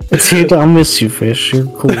 Dude, I'll miss you, Fish. You're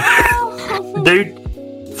cool. Dude,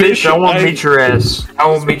 Fish, I want to meet your ass. I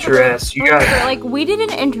want to meet your ass. You got it. Like, we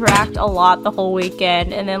didn't interact a lot the whole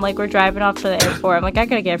weekend, and then, like, we're driving off to the airport. I'm like, I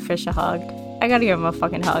gotta give Fish a hug. I gotta give him a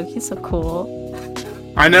fucking hug. He's so cool.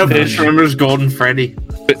 I know Fish remembers Golden Freddy.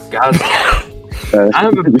 God.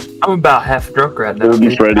 I'm about half drunk right now.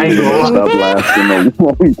 Golden Freddy stop laughing a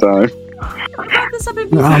long time.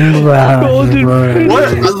 What?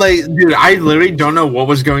 Like, dude, I literally don't know what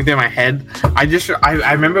was going through my head. I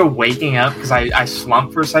remember waking up because I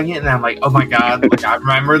slumped for a second, and I'm like, oh my god! Like, I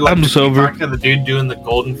remember like I'm sober. talking to the dude doing the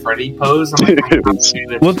Golden Freddy pose. I'm like,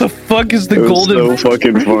 what the fuck is the Golden? So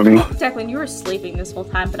fucking funny. Declan, you were sleeping this whole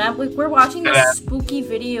time, but we're watching the spooky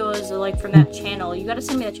videos like from that channel. You gotta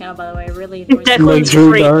send me the channel, by the way. I really enjoyed Declan's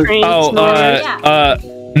great.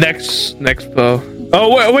 Next Expo.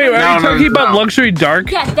 Oh wait, are you talking about Luxury Dark?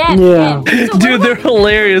 Yeah, that. Yeah. So dude, they're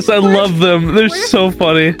hilarious. I love them. They're so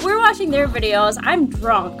funny. We're watching their videos. I'm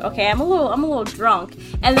drunk. Okay, I'm a little drunk,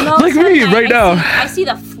 and then all of a like sudden, me right now. I see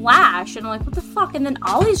the flash, and I'm like, what the fuck? And then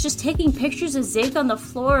Ollie's just taking pictures of Zeke on the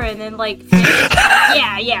floor, and then like,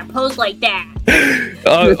 yeah, pose like that.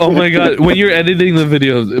 Oh my god! When you're editing the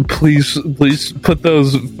video, please put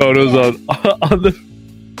those photos on the.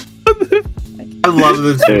 I love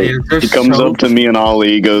this video. He comes up to me and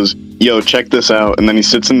Ollie, he goes, yo, check this out. And then he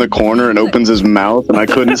sits in the corner and opens his mouth, and I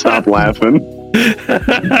couldn't stop laughing.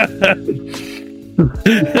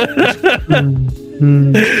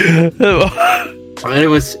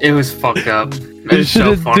 It was fucked up. It was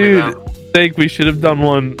so funny, dude. Think we should have done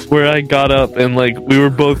one where I got up and like we were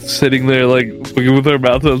both sitting there like with our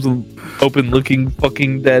mouths open, looking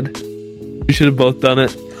fucking dead. We should have both done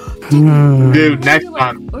it. Dude, next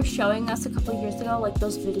time. Were showing us a couple years ago, like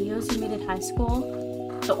those videos you made in high school.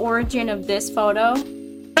 The origin of this photo.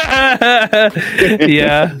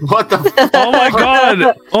 Yeah. What the?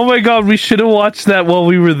 Oh my god! We should have watched that while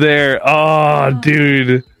we were there. Oh,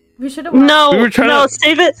 dude. We should have. No, we were trying to...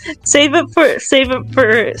 save it for.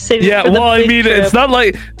 Yeah, well, I mean, trip. It's not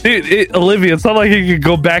like, dude, Olivia. It's not like you could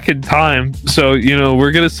go back in time. So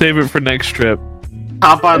we're gonna save it for next trip.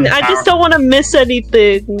 Hop on. I just don't want to miss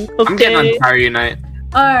anything. Okay. I'm getting on Power Unite.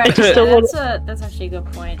 Alright, just don't want- that's actually a good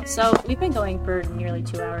point. So, we've been going for nearly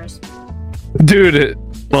 2 hours. Dude,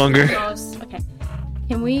 longer. Okay.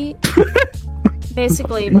 Can we...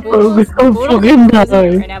 Basically, Boodle's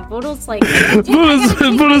right now. Boodle's like...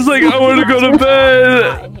 Boodle's like, I want to go to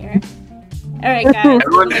bed! Alright, guys.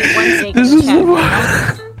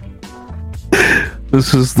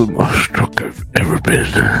 This is the most drunk I've ever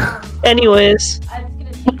been. Anyways.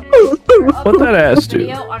 What that ass do?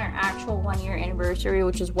 Video on our actual 1-year anniversary,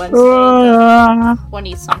 which is Wednesday,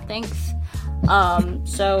 20-something.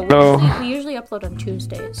 So we usually upload on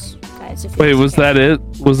Tuesdays, guys. Wait, was that it?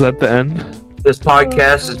 Was that the end? This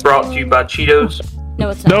podcast is brought to you by Cheetos. No,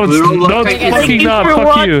 it's not. No, it's fucking not.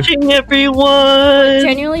 Fuck you. Thank you for watching, everyone.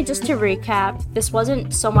 Genuinely, just to recap, this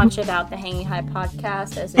wasn't so much about the Hanging High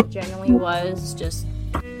podcast as it genuinely was just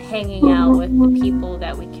hanging out with the people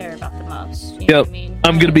that we care about the most. You know what I mean?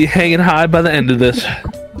 I'm gonna be hanging high by the end of this.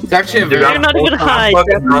 It's actually a very... You're not even high, Nope,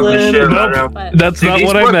 that's not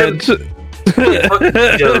what I meant.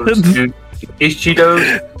 Cheetos, dude. These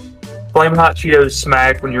Cheetos, Flame Hot Cheetos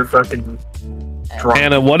smack when you're fucking drunk.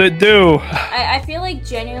 Anna, what it do? I feel like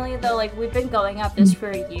genuinely though, like we've been going at this for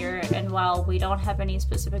a year, and while we don't have any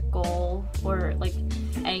specific goal or like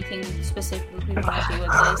anything specific we want to do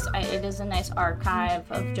with this, it is a nice archive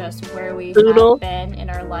of just where we have been in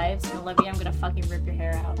our lives. And Olivia, I'm gonna fucking rip your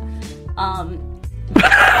hair out.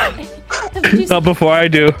 Not before I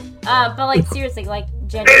do. But like seriously, like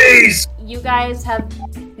genuinely, you guys have.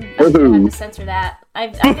 I have to censor that.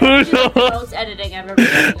 I've done the most editing I've ever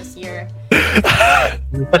done this year. But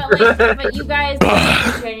you guys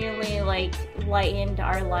genuinely like lightened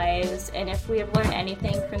our lives, and if we have learned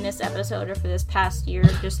anything from this episode or for this past year,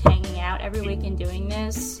 just hanging out every week and doing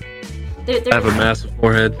this. I have a massive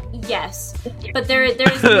forehead. Yes, but there's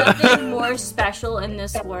nothing more special in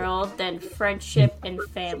this world than friendship and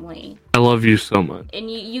family. I love you so much.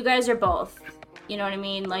 And you guys are both. You know what I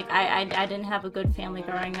mean? Like I didn't have a good family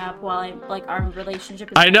growing up. While our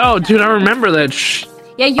relationship. I know, dude. I remember that.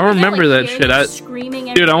 Yeah, I remember that shit.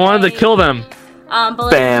 Screaming. Dude, I wanted to kill them. But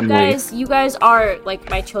like, you guys are like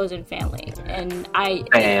my chosen family, and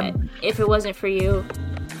if it wasn't for you,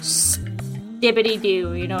 dibbity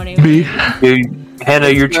doo. You know what I mean? Dude, Hannah,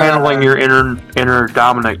 you're channeling your inner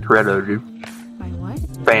Dominic Toretto, dude. My what?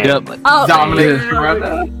 Family. Yep. Oh, Dominic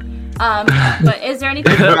Toretto. But is there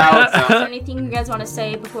anything you guys want to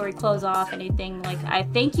say before we close off? Anything like I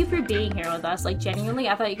thank you for being here with us. Like genuinely,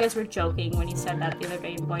 I thought you guys were joking when you said that the other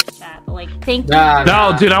day in voice chat. But like, thank you.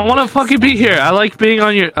 No, dude, I want to fucking be here. I like being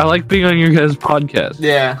on your guys' podcast.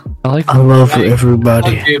 Yeah, I love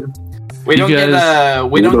everybody. Oh, dude. We don't get a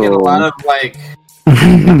lot of like.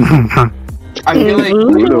 I feel like.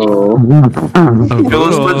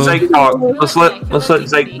 Let's let Zeke talk. Let's let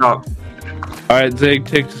Zeke talk. All right, Zeke,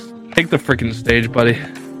 take the freaking stage, buddy.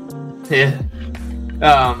 Yeah.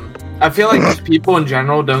 I feel like just people in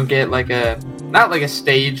general don't get like not like a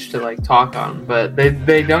stage to like talk on, but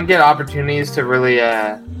they don't get opportunities to really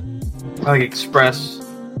like express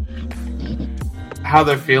how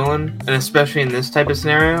they're feeling, and especially in this type of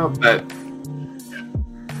scenario. But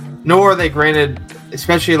nor are they granted,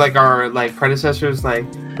 especially like our like predecessors, like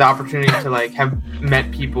the opportunity to like have met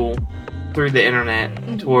people through the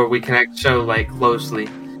internet to where we connect so like closely.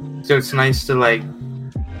 So it's nice to like,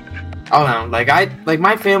 I don't know, like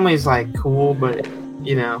my family's like cool, but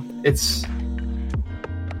you know,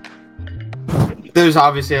 there's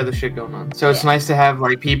obviously other shit going on. So it's nice to have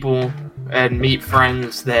like people and meet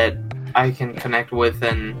friends that I can connect with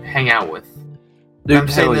and hang out with. Dude, I'm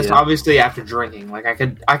saying this obviously after drinking. Like I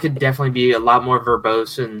could definitely be a lot more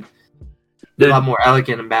verbose and a lot more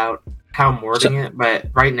elegant about how I'm wording it, but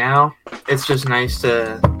right now it's just nice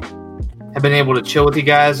to have been able to chill with you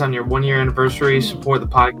guys on your 1-year anniversary, support the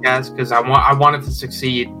podcast because I want it to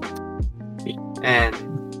succeed, and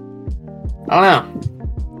I don't know.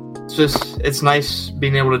 It's nice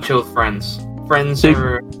being able to chill with friends. Friends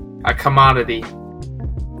are a commodity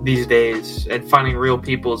these days, and finding real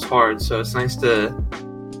people is hard. So it's nice to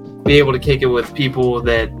be able to kick it with people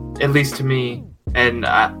that, at least to me, and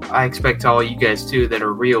I expect all you guys too, that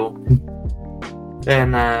are real,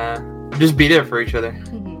 and just be there for each other.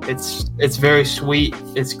 It's very sweet,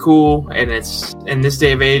 it's cool, and it's in this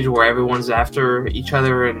day of age where everyone's after each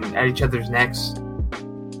other and at each other's necks.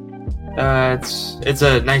 It's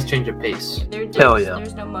a nice change of pace. Hell yeah.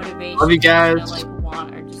 There's no motivation. Love you guys. To, like,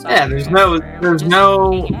 want or yeah, there's no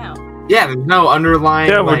underlying.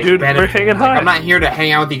 Yeah, like, we're hanging high. I'm not here to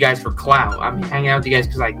hang out with you guys for clout. I'm hanging out with you guys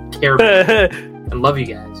because I care about you and love you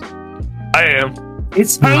guys. I am.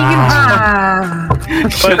 It's hanging high.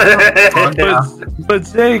 But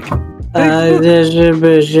Jake. Look,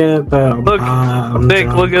 Nick,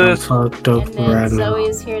 look at this. And then Zoe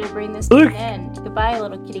is here to bring this to an end. Goodbye,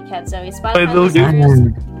 little kitty cat Zoe.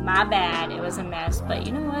 Spotify my bad. It was a mess, but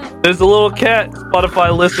you know what? There's a little cat.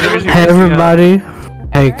 Spotify listeners. Hey, everybody.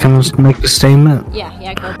 Hey, can I make a statement?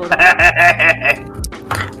 Yeah, go Blue. I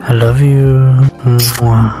love you.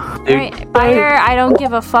 Alright, buy your I don't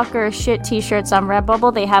give a fuck or shit t-shirts on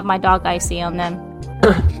Redbubble. They have my dog Icy on them.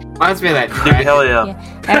 Reminds me of that. Dude, hell yeah.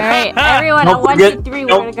 Alright, everyone, on 1, 2, 3,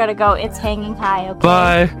 we're gonna go. It's hanging high, okay?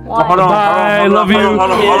 Bye. One. Hold on. Bye. Love you. Okay,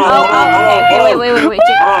 wait.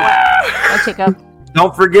 Check up.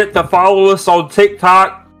 Don't forget to follow us on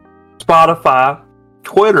TikTok, Spotify,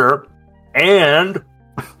 Twitter, and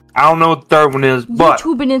I don't know what the third one is, but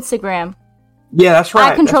YouTube and Instagram. Yeah, that's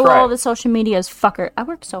right. I control all the social medias, fucker. I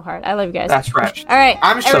work so hard. I love you guys. That's right. Alright,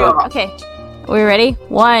 I'm sure. Okay. We ready?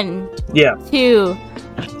 1, Yeah. 2,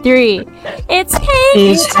 3. It's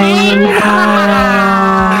hanging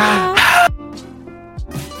high.